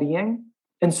well-being.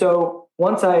 And so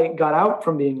once I got out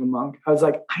from being a monk, I was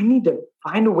like, I need to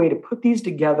find a way to put these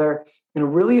together in a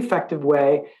really effective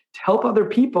way to help other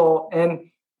people and,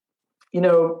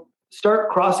 start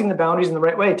crossing the boundaries in the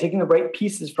right way, taking the right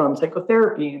pieces from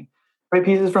psychotherapy and right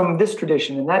pieces from this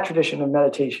tradition and that tradition of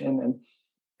meditation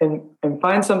and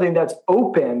find something that's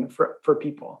open for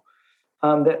people,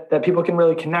 that people can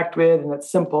really connect with and that's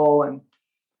simple.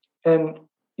 And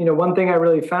one thing I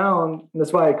really found, and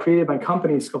that's why I created my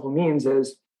company, Skillful Means,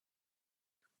 is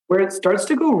where it starts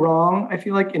to go wrong, I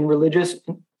feel like in religious,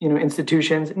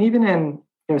 institutions and even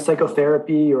in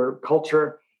psychotherapy or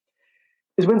culture,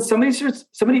 is when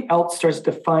somebody else starts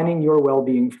defining your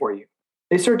well-being for you.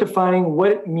 They start defining what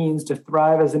it means to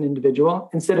thrive as an individual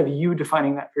instead of you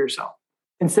defining that for yourself.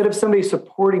 Instead of somebody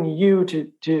supporting you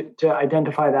to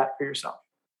identify that for yourself.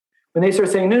 When they start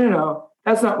saying, no,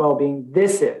 that's not well-being.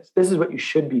 This is what you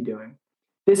should be doing.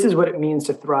 This is what it means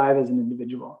to thrive as an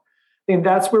individual. I think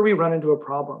that's where we run into a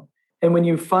problem. And when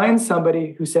you find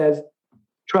somebody who says,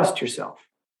 trust yourself,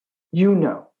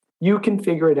 you can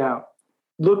figure it out.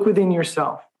 Look within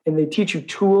yourself. And they teach you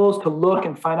tools to look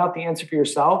and find out the answer for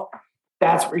yourself.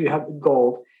 That's where you have the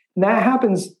gold. And that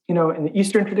happens, in the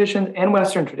Eastern traditions and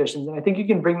Western traditions. And I think you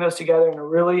can bring those together in a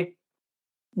really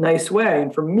nice way.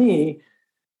 And for me,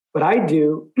 what I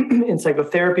do in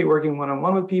psychotherapy, working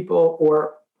one-on-one with people,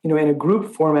 or in a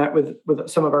group format with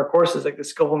some of our courses, like the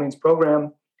Skillful Means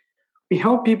program, we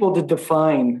help people to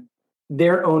define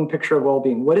their own picture of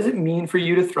well-being. What does it mean for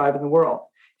you to thrive in the world?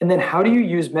 And then how do you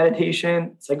use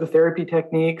meditation, psychotherapy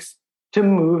techniques to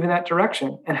move in that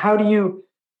direction? And how do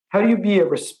you be a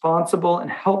responsible and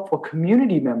helpful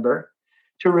community member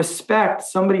to respect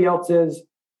somebody else's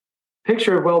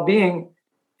picture of well-being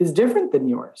is different than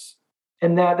yours?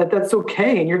 And that's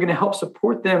okay. And you're going to help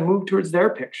support them move towards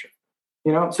their picture.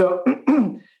 So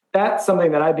that's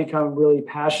something that I've become really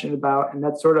passionate about. And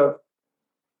that's sort of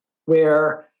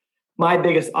where my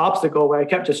biggest obstacle, where I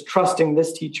kept just trusting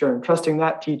this teacher and trusting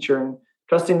that teacher and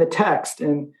trusting the text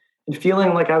and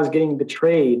feeling like I was getting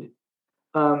betrayed.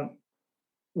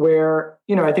 Where,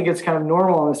 I think it's kind of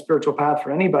normal on the spiritual path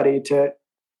for anybody to,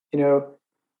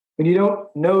 when you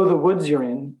don't know the woods you're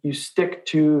in, you stick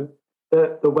to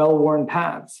the well-worn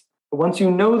paths. But once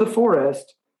you know the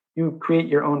forest, you create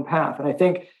your own path. And I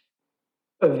think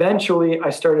eventually I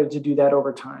started to do that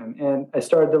over time. And I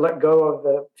started to let go of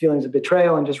the feelings of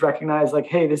betrayal and just recognize like,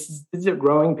 hey, this is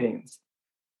growing pains.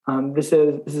 This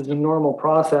is a normal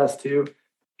process to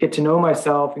get to know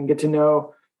myself and get to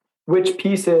know which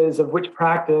pieces of which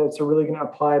practice are really going to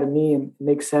apply to me and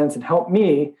make sense and help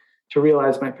me to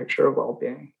realize my picture of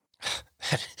well-being.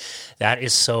 That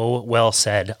is so well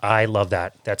said. I love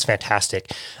that. That's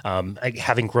fantastic.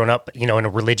 Having grown up, in a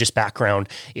religious background,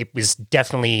 it was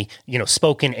definitely,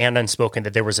 spoken and unspoken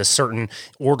that there was a certain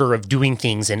order of doing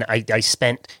things. And I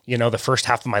spent, the first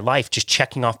half of my life just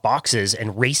checking off boxes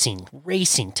and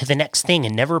racing to the next thing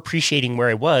and never appreciating where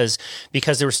I was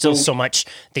because there was still so much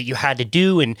that you had to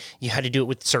do and you had to do it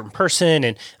with a certain person.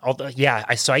 And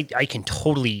I can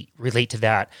totally relate to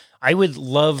that. I would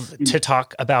love to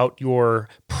talk about your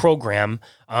program.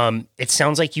 It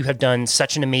sounds like you have done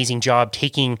such an amazing job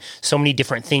taking so many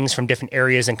different things from different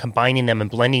areas and combining them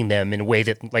and blending them in a way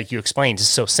that, like you explained, is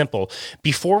so simple.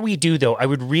 Before we do, though,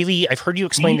 I've heard you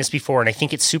explain this before, and I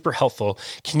think it's super helpful.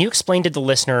 Can you explain to the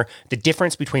listener the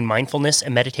difference between mindfulness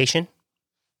and meditation?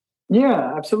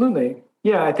 Yeah, absolutely.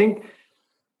 Yeah, I think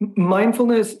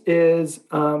mindfulness is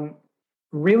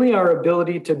really our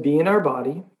ability to be in our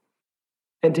body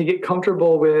and to get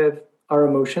comfortable with our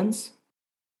emotions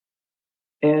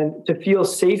and to feel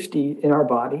safety in our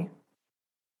body,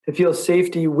 to feel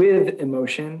safety with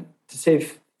emotion,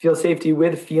 feel safety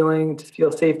with feeling, to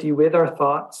feel safety with our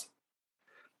thoughts.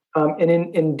 And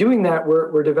in doing that,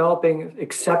 we're developing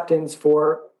acceptance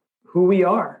for who we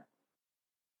are.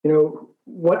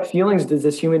 What feelings does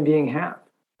this human being have?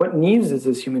 What needs does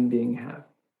this human being have?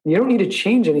 You don't need to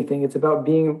change anything. It's about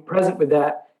being present with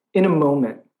that in a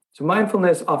moment. So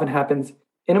mindfulness often happens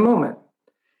in a moment.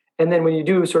 And then when you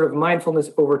do sort of mindfulness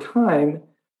over time,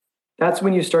 that's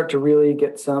when you start to really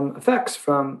get some effects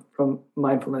from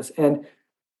mindfulness. And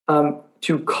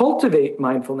to cultivate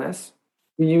mindfulness,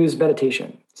 we use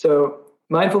meditation. So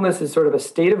mindfulness is sort of a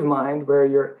state of mind where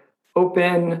you're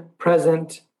open,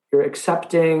 present, you're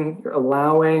accepting, you're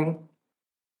allowing,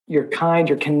 you're kind,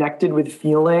 you're connected with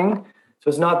feeling. So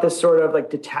it's not this sort of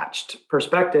like detached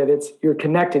perspective. It's you're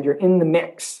connected, you're in the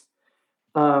mix.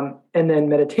 And then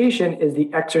meditation is the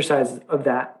exercise of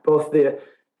that, both the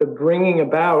bringing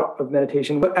about of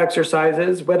meditation, what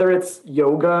exercises, whether it's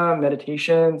yoga,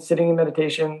 meditation, sitting in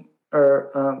meditation,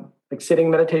 or like sitting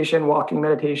meditation, walking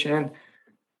meditation,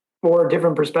 or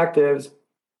different perspectives,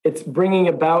 it's bringing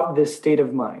about this state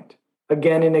of mind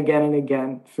again and again and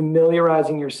again,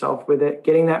 familiarizing yourself with it,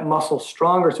 getting that muscle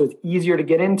stronger so it's easier to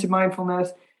get into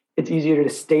mindfulness. It's easier to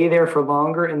stay there for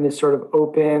longer in this sort of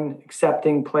open,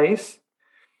 accepting place.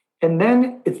 And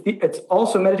then it's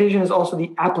also, meditation is also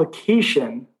the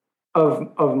application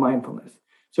of mindfulness.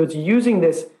 So it's using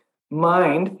this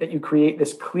mind that you create,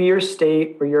 this clear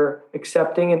state where you're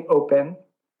accepting and open.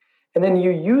 And then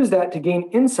you use that to gain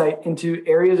insight into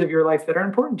areas of your life that are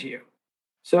important to you.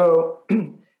 So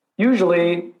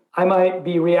usually I might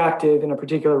be reactive in a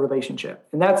particular relationship.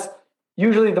 And that's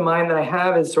usually the mind that I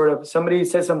have is sort of somebody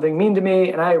says something mean to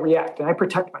me and I react and I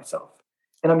protect myself.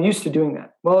 And I'm used to doing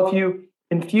that. Well, if you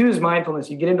infuse mindfulness,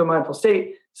 you get into a mindful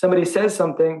state, somebody says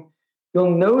something,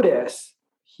 you'll notice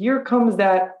here comes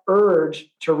that urge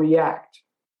to react.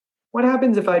 What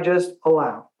happens if I just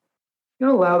allow? You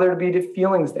know, allow there to be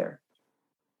feelings there.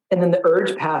 And then the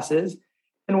urge passes,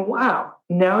 and wow,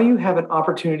 now you have an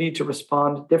opportunity to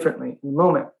respond differently in the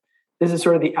moment. This is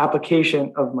sort of the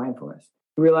application of mindfulness.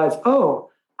 You realize, oh,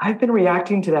 I've been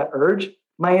reacting to that urge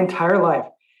my entire life.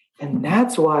 And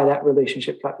that's why that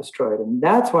relationship got destroyed. And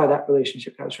that's why that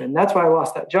relationship got destroyed. And that's why I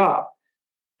lost that job.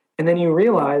 And then you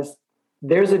realize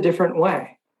there's a different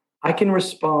way. I can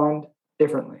respond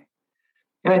differently.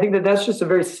 And I think that that's just a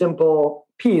very simple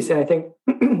piece. And I think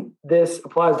this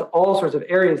applies to all sorts of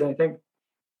areas. And I think,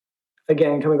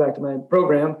 again, coming back to my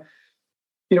program,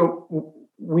 you know,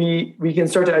 we can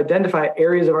start to identify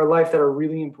areas of our life that are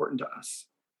really important to us.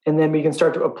 And then we can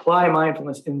start to apply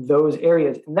mindfulness in those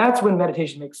areas. And that's when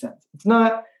meditation makes sense. It's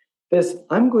not this,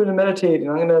 I'm going to meditate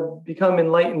and I'm going to become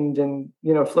enlightened and,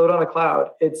 you know, float on a cloud.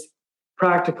 It's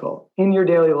practical in your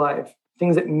daily life,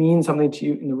 things that mean something to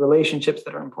you in the relationships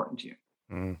that are important to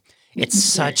you. It's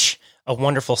such a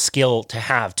wonderful skill to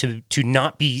have, to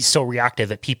not be so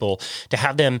reactive at people, to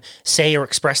have them say or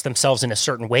express themselves in a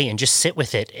certain way and just sit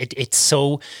with it. It's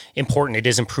so important. It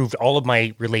has improved all of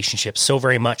my relationships so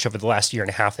very much over the last year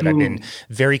and a half that I've been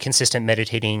very consistent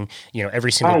meditating, you know,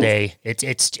 every single day.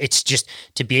 It's just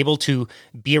to be able to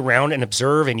be around and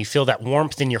observe, and you feel that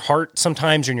warmth in your heart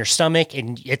sometimes or in your stomach,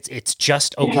 and it's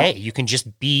just okay. You can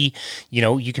just be, you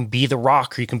know, you can be the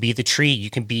rock or you can be the tree, you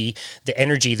can be the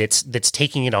energy that's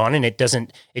taking it on, and it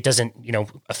doesn't, you know,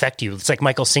 affect you. It's like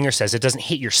Michael Singer says, it doesn't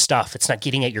hit your stuff. It's not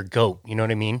getting at your goat. You know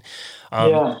what I mean?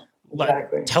 Yeah,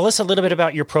 exactly. Tell us a little bit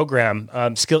about your program,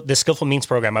 the Skillful Means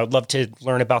program. I would love to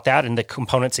learn about that and the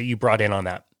components that you brought in on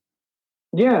that.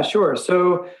 Yeah, sure.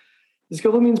 So the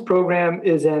Skillful Means program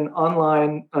is an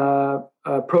online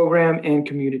program and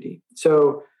community.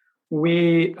 So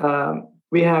we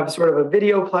have sort of a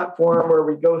video platform where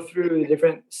we go through the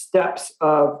different steps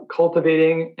of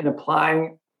cultivating and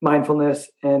applying mindfulness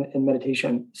and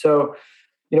meditation. So,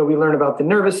 you know, we learn about the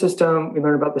nervous system, we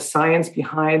learn about the science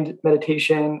behind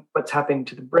meditation, what's happening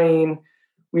to the brain.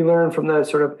 We learn from the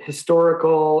sort of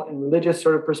historical and religious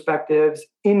sort of perspectives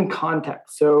in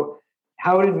context. So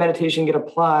how did meditation get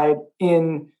applied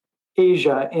in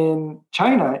Asia, in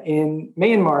China, in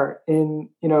Myanmar, in,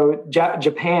 you know,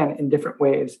 Japan in different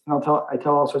ways? And I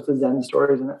tell all sorts of Zen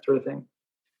stories and that sort of thing.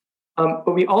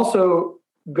 But we also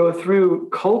go through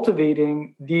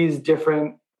cultivating these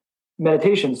different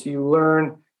meditations. So you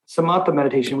learn samatha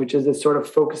meditation, which is this sort of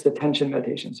focused attention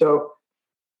meditation. So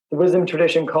the wisdom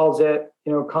tradition calls it,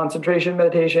 you know, concentration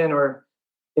meditation, or,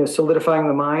 you know, solidifying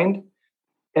the mind.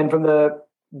 And from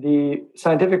the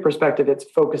scientific perspective, it's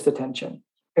focused attention.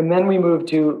 And then we move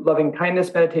to loving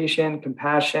kindness meditation,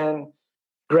 compassion,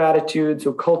 gratitude,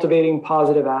 so cultivating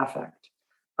positive affect.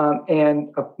 And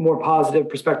a more positive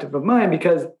perspective of mind,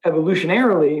 because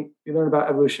evolutionarily, we learn about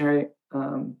evolutionary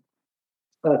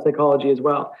psychology as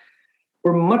well.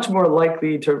 We're much more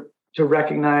likely to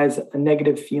recognize a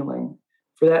negative feeling,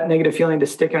 for that negative feeling to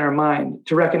stick in our mind,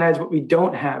 to recognize what we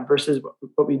don't have versus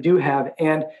what we do have.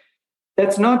 And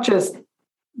that's not just,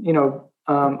 you know,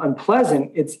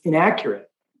 unpleasant, it's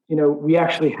inaccurate. You know, we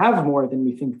actually have more than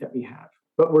we think that we have,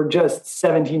 but we're just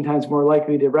 17 times more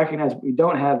likely to recognize what we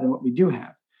don't have than what we do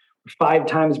have. 5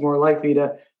 times more likely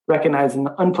to recognize an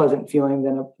unpleasant feeling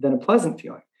than a pleasant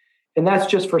feeling. And that's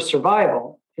just for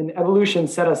survival. And evolution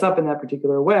set us up in that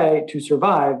particular way to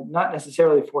survive, not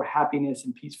necessarily for happiness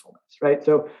and peacefulness, right?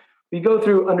 So we go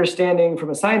through understanding from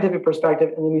a scientific perspective,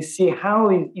 and then we see how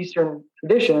these Eastern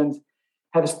traditions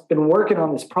have been working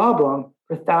on this problem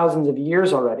for thousands of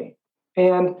years already.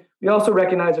 And we also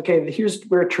recognize, okay, here's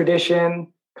where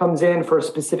tradition comes in for a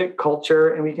specific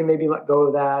culture, and we can maybe let go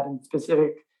of that, and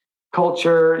specific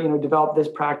culture, you know, develop this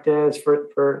practice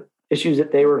for issues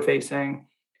that they were facing.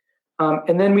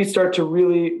 And then we start to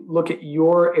really look at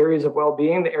your areas of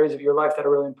well-being, the areas of your life that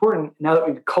are really important. Now that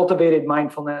we've cultivated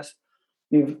mindfulness,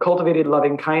 we've cultivated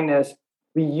loving kindness,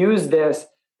 we use this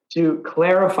to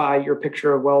clarify your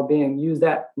picture of well-being. Use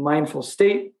that mindful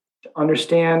state to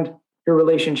understand your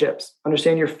relationships,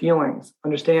 understand your feelings,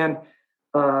 understand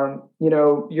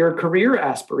your career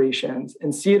aspirations,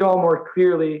 and see it all more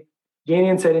clearly, gain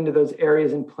insight into those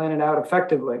areas and plan it out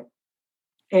effectively.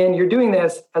 And you're doing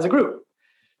this as a group.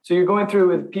 So you're going through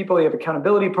with people, you have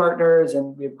accountability partners,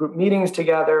 and we have group meetings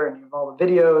together, and you have all the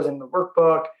videos and the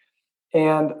workbook.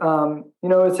 And,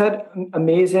 it's had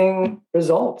amazing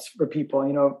results for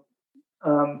people,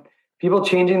 people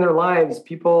changing their lives,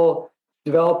 people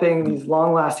developing these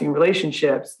long-lasting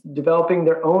relationships, developing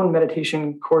their own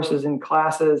meditation courses and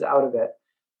classes out of it.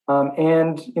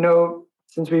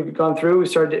 Since we've gone through, we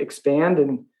started to expand,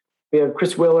 and we have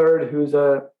Chris Willard, who's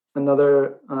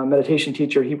another meditation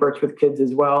teacher. He works with kids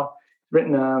as well. He's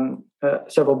written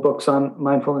several books on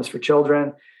mindfulness for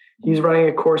children. He's running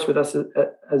a course with us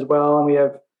as well. And we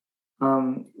have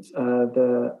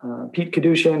Pete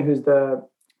Kadushin, who's the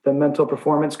mental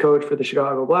performance coach for the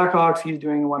Chicago Blackhawks. He's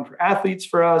doing one for athletes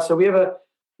for us. So we have a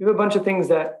bunch of things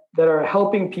that are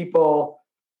helping people.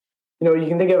 You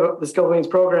can think of the Skillful Beings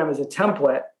program as a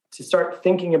template to start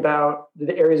thinking about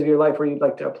the areas of your life where you'd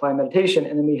like to apply meditation.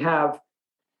 And then we have,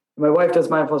 my wife does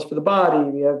mindfulness for the body.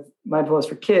 We have mindfulness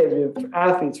for kids. We have for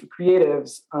athletes, for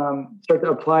creatives. Start to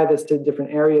apply this to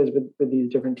different areas with these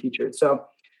different teachers. So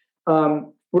we're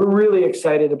really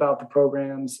excited about the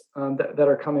programs that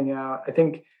are coming out. I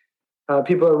think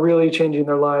people are really changing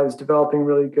their lives, developing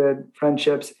really good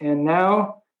friendships. And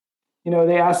now,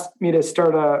 they asked me to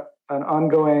start an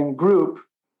ongoing group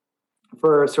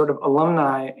for sort of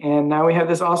alumni. And now we have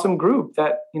this awesome group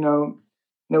that,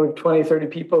 we have 20, 30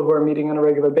 people who are meeting on a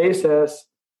regular basis,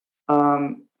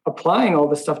 applying all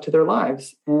this stuff to their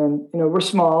lives. And, we're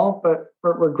small, but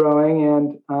we're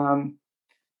growing,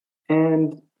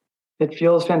 and it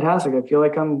feels fantastic. I feel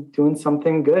like I'm doing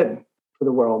something good for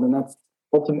the world. And that's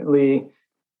ultimately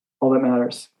all that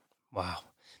matters. Wow.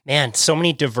 Man, so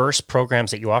many diverse programs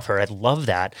that you offer. I love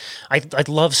that. I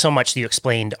love so much that you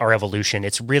explained our evolution.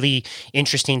 It's really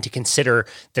interesting to consider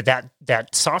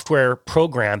that software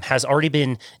program has already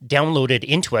been downloaded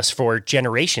into us for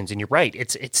generations. And you're right.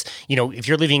 It's if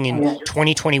you're living in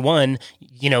 2021,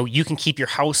 you can keep your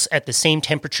house at the same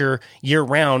temperature year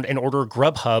round and order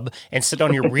Grubhub and sit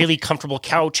on your really comfortable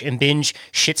couch and binge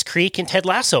Schitt's Creek and Ted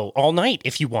Lasso all night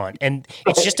if you want. And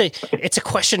it's a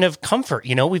question of comfort.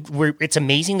 It's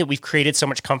amazing that we've created so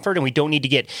much comfort, and we don't need to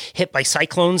get hit by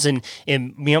cyclones in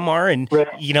Myanmar and right.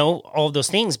 All of those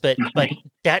things. But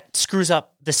that screws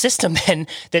up the system then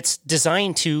that's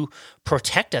designed to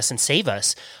protect us and save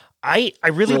us. I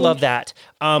really love that.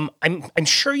 I'm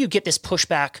sure you get this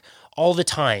pushback all the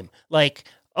time. Like,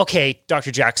 okay,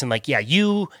 Dr. Jackson,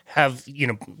 you have,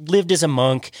 lived as a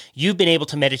monk. You've been able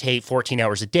to meditate 14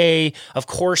 hours a day. Of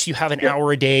course, you have an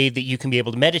hour a day that you can be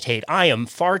able to meditate. I am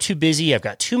far too busy. I've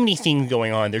got too many things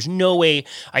going on. There's no way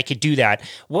I could do that.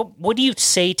 What do you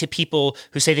say to people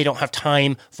who say they don't have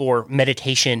time for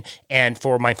meditation and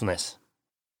for mindfulness?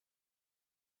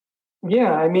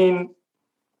 Yeah,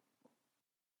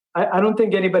 I don't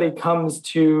think anybody comes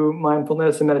to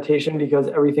mindfulness and meditation because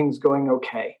everything's going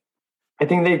okay. I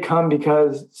think they come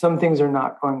because some things are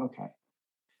not going okay.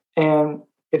 And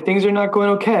if things are not going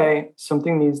okay,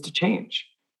 something needs to change.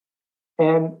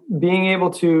 And being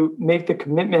able to make the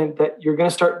commitment that you're going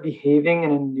to start behaving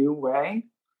in a new way,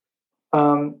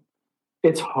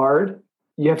 it's hard.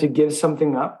 You have to give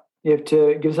something up. You have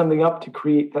to give something up to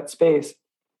create that space.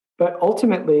 But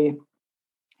ultimately,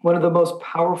 one of the most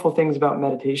powerful things about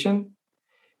meditation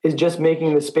is just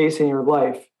making the space in your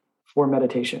life for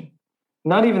meditation.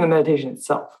 Not even the meditation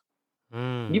itself.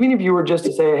 Even if you were just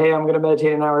to say, hey, I'm going to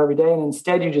meditate an hour every day, and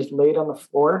instead you just laid on the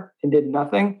floor and did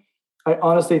nothing, I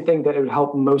honestly think that it would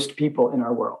help most people in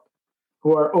our world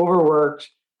who are overworked,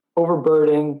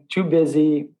 overburdened, too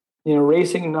busy,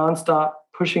 racing nonstop,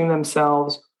 pushing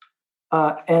themselves.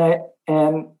 That's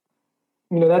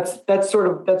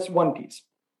one piece.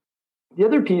 The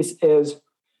other piece is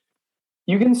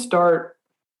you can start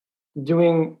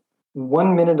doing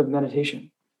 1 minute of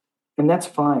meditation. And that's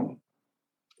fine.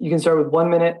 You can start with 1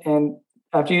 minute, and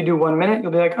after you do 1 minute,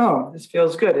 you'll be like, oh, this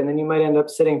feels good. And then you might end up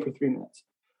sitting for 3 minutes.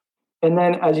 And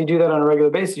then as you do that on a regular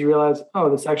basis, you realize,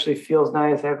 oh, this actually feels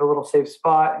nice. I have a little safe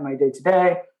spot in my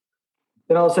day-to-day.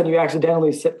 Then all of a sudden you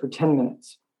accidentally sit for 10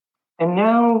 minutes. And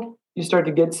now you start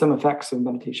to get some effects of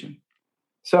meditation.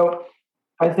 So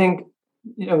I think,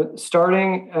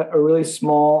 starting at a really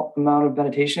small amount of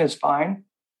meditation is fine.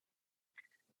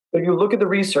 But if you look at the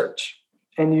research,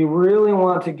 and you really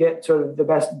want to get sort of the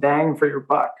best bang for your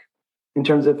buck in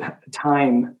terms of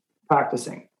time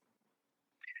practicing.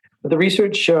 But the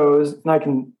research shows, and I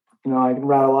can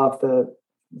rattle off the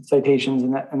citations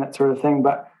and that sort of thing,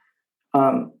 but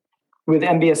with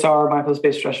MBSR,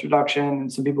 mindfulness-based stress reduction,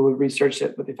 and some people who researched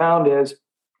it, what they found is,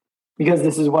 because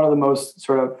this is one of the most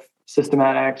sort of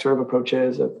systematic sort of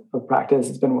approaches of practice,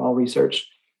 it's been well researched,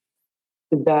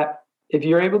 is that if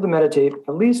you're able to meditate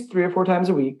at least 3 or 4 times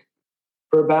a week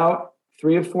for about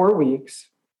 3 to 4 weeks,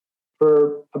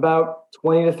 for about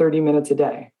 20 to 30 minutes a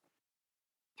day,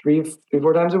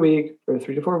 4 times a week for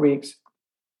 3 to 4 weeks,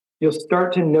 you'll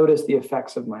start to notice the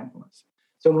effects of mindfulness.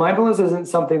 So mindfulness isn't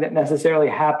something that necessarily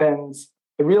happens,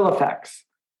 the real effects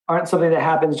aren't something that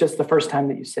happens just the first time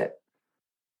that you sit.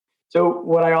 So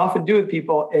what I often do with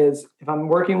people is, if I'm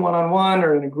working one-on-one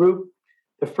or in a group,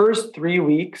 the first 3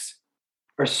 weeks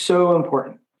are so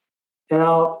important. And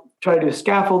I'll try to do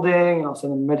scaffolding, and I'll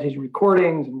send them meditation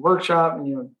recordings and workshop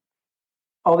and,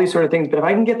 all these sort of things. But if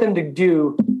I can get them to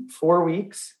do 4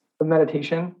 weeks of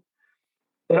meditation,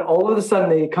 then all of a sudden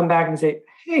they come back and say,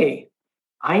 hey,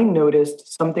 I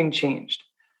noticed something changed.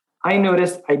 I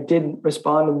noticed I didn't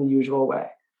respond in the usual way.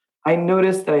 I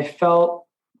noticed that I felt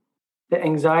the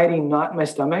anxiety knot in my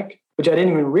stomach, which I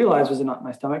didn't even realize was a knot in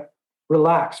my stomach,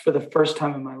 relax for the first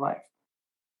time in my life.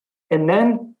 And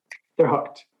then they're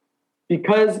hooked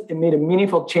because it made a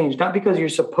meaningful change, not because you're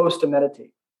supposed to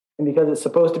meditate and because it's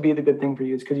supposed to be the good thing for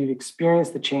you, it's because you've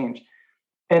experienced the change.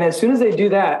 And as soon as they do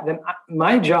that, then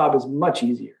my job is much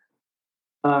easier.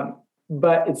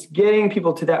 But it's getting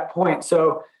people to that point.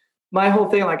 So my whole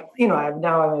thing, I have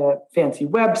a fancy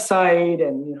website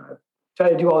and, I try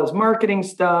to do all this marketing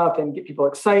stuff and get people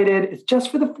excited. It's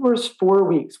just for the first 4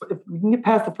 weeks. If we can get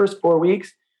past the first 4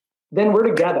 weeks, then we're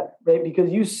together, right?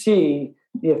 Because you see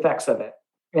the effects of it.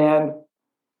 And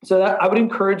so that I would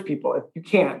encourage people, if you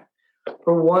can,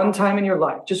 for one time in your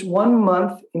life, just 1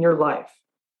 month in your life,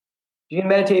 you can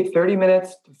meditate 30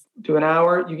 minutes to an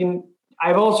hour. I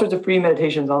have all sorts of free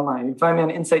meditations online. You can find me on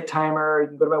Insight Timer. You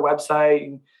can go to my website. You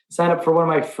can sign up for one of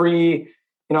my free,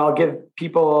 I'll give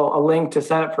people a link to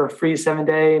sign up for a free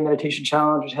 7-day meditation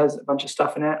challenge, which has a bunch of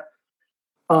stuff in it.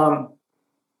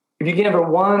 If you can,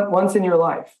 once in your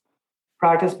life,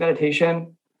 practice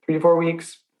meditation, 3 to 4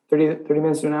 weeks, 30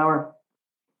 minutes to an hour,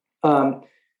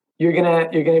 you're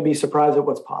gonna be surprised at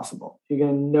what's possible. You're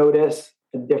gonna notice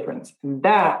a difference. And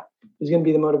that is gonna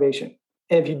be the motivation.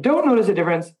 And if you don't notice a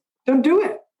difference, don't do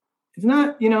it. It's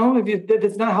not, if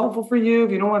it's not helpful for you,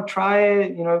 if you don't want to try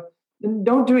it, then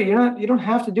don't do it. You don't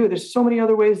have to do it. There's so many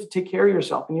other ways to take care of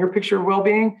yourself, and your picture of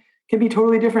well-being can be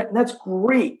totally different. And that's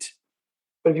great.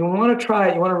 But if you want to try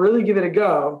it, you want to really give it a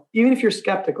go, even if you're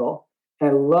skeptical, and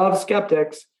I love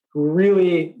skeptics who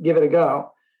really give it a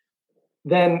go,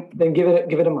 then give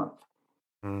it a month.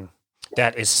 Mm.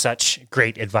 That is such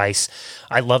great advice.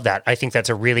 I love that. I think that's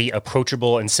a really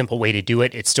approachable and simple way to do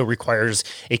it. It still requires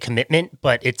a commitment,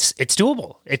 but it's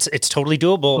doable. It's totally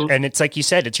doable. Mm-hmm. And it's like you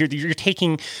said, you're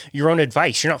taking your own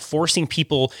advice. You're not forcing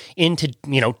people into,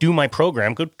 do my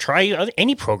program. Go try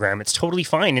any program. It's totally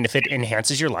fine. And if it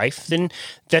enhances your life, then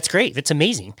that's great. That's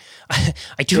amazing.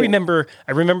 I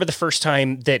remember the first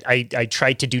time that I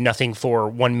tried to do nothing for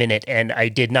 1 minute, and I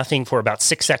did nothing for about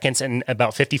 6 seconds and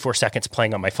about 54 seconds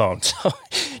playing on my phone. So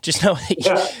just know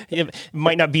that you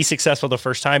might not be successful the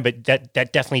first time, but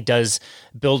that definitely does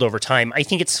build over time. I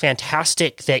think it's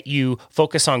fantastic that you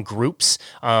focus on groups.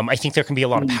 I think there can be a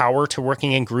lot of power to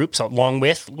working in groups along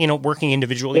with, working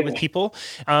individually with people.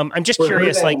 I'm just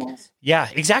curious, yeah,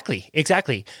 exactly.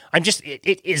 I'm just,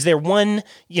 is there one,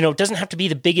 it doesn't have to be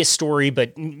the biggest story,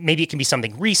 but maybe it can be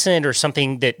something recent or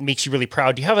something that makes you really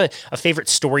proud. Do you have a favorite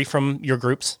story from your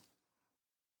groups?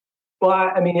 Well,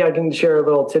 I can share a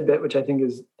little tidbit, which I think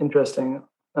is interesting.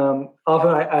 Often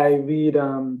I lead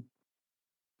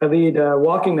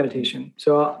walking meditation.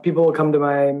 So people will come to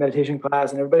my meditation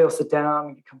class and everybody will sit down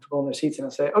and get comfortable in their seats, and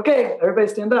I'll say, okay, everybody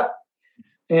stand up.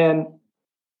 And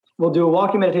we'll do a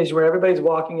walking meditation where everybody's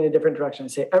walking in a different direction. I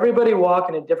say, everybody walk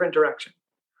in a different direction.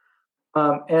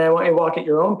 And I want you to walk at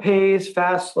your own pace,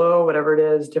 fast, slow, whatever it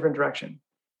is, different direction.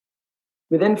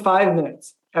 Within 5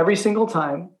 minutes, every single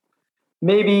time,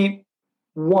 maybe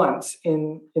once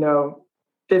in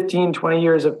 15, 20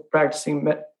 years of practicing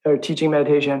or teaching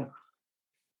meditation,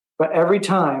 but every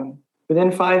time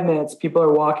within 5 minutes, people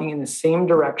are walking in the same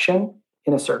direction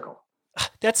in a circle.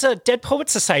 That's a Dead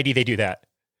Poets Society. They do that.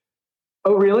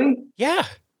 Oh, really? Yeah,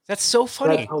 that's so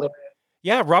funny. That's hilarious.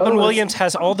 Yeah, Robin Williams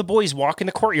has all the boys walk in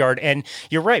the courtyard, and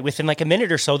you're right. Within a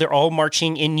minute or so, they're all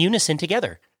marching in unison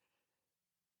together.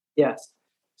 Yes.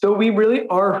 So we really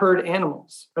are herd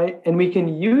animals, right? And we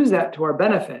can use that to our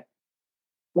benefit.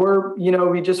 or,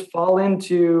 we just fall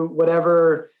into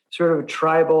whatever sort of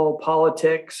tribal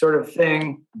politics sort of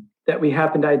thing that we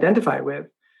happen to identify with.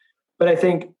 But I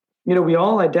think, we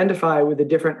all identify with a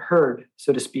different herd,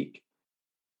 so to speak.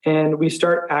 And we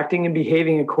start acting and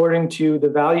behaving according to the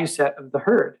value set of the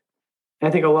herd. And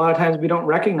I think a lot of times we don't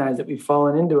recognize that we've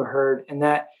fallen into a herd, and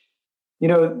that,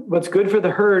 what's good for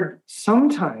the herd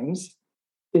sometimes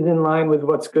is in line with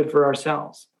what's good for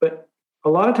ourselves. But a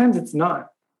lot of times it's not.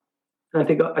 And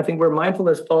I think where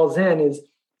mindfulness falls in is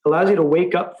allows you to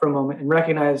wake up for a moment and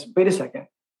recognize, wait a second,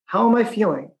 how am I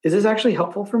feeling? Is this actually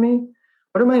helpful for me?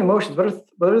 What are my emotions?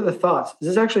 What are the thoughts? Is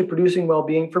this actually producing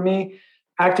well-being for me?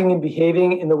 Acting and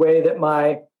behaving in the way that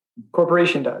my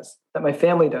corporation does, that my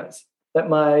family does, that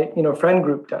my friend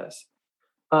group does.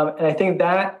 And I think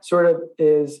that sort of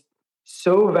is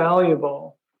so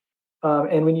valuable.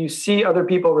 And when you see other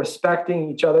people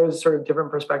respecting each other's sort of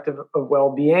different perspective of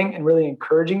well-being and really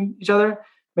encouraging each other,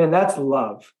 man, that's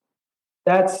love.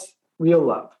 That's real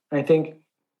love. And I think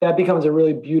that becomes a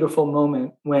really beautiful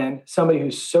moment when somebody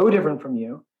who's so different from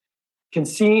you can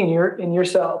see in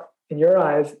yourself, in your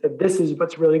eyes, that this is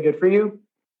what's really good for you,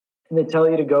 and they tell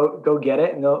you to go get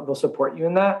it, and they'll support you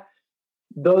in that.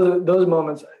 Those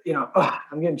moments,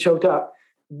 I'm getting choked up.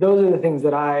 Those are the things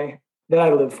that I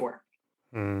live for.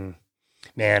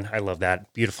 Man, I love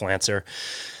that. Beautiful answer.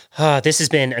 This has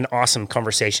been an awesome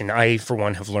conversation. I, for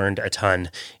one, have learned a ton.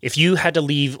 If you had to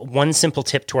leave one simple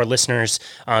tip to our listeners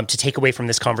to take away from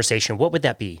this conversation, what would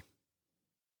that be?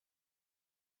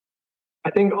 I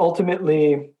think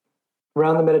ultimately,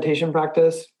 around the meditation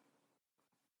practice,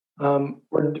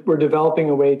 we're developing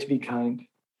a way to be kind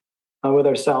with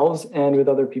ourselves and with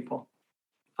other people.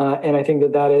 And I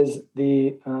think that is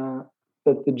the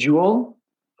jewel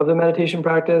of the meditation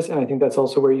practice. And I think that's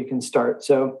also where you can start.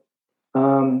 So,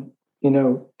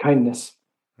 kindness.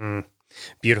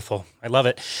 Beautiful. I love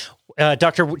it.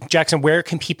 Dr. Jackson, where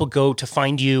can people go to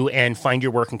find you and find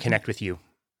your work and connect with you?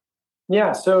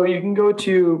 Yeah, so you can go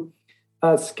to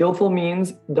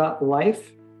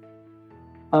skillfulmeans.life.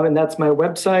 And that's my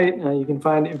website. You can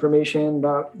find information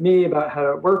about me, about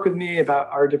how to work with me, about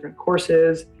our different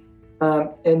courses.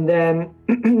 And then,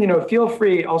 feel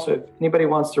free also, if anybody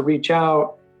wants to reach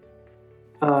out,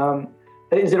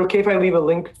 is it okay if I leave a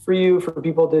link for you for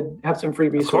people to have some free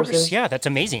resources? Of course. Yeah, that's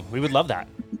amazing. We would love that.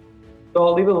 So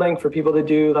I'll leave a link for people to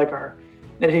do like our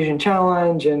meditation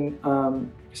challenge and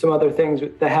some other things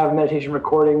that have meditation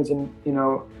recordings and,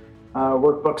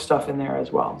 workbook stuff in there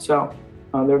as well. So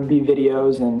there would be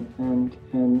videos and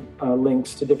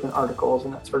links to different articles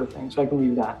and that sort of thing. So I can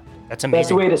leave that. That's amazing.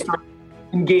 That's a way to start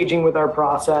engaging with our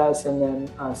process and then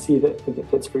see if it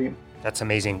fits for you. That's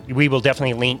amazing. We will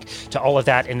definitely link to all of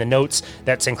that in the notes.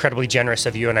 That's incredibly generous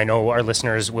of you, and I know our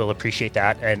listeners will appreciate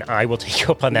that, and I will take you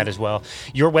up on that as well.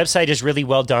 Your website is really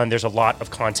well done. There's a lot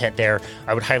of content there.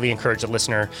 I would highly encourage the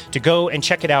listener to go and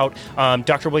check it out.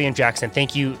 Dr. William Jackson,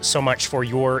 thank you so much for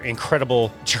your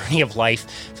incredible journey of life.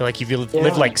 I feel like you've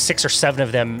lived like 6 or 7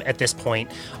 of them at this point.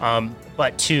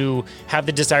 But to have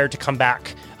the desire to come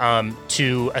back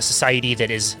to a society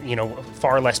that is,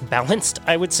 far less balanced,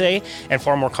 I would say, and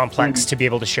far more complex to be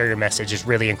able to share your message is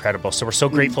really incredible. So we're so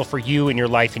grateful for you and your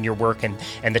life and your work and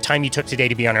the time you took today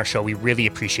to be on our show. We really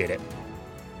appreciate it.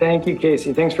 Thank you,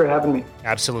 Casey. Thanks for having me.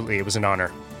 Absolutely. It was an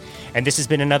honor. And this has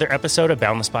been another episode of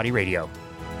Boundless Body Radio.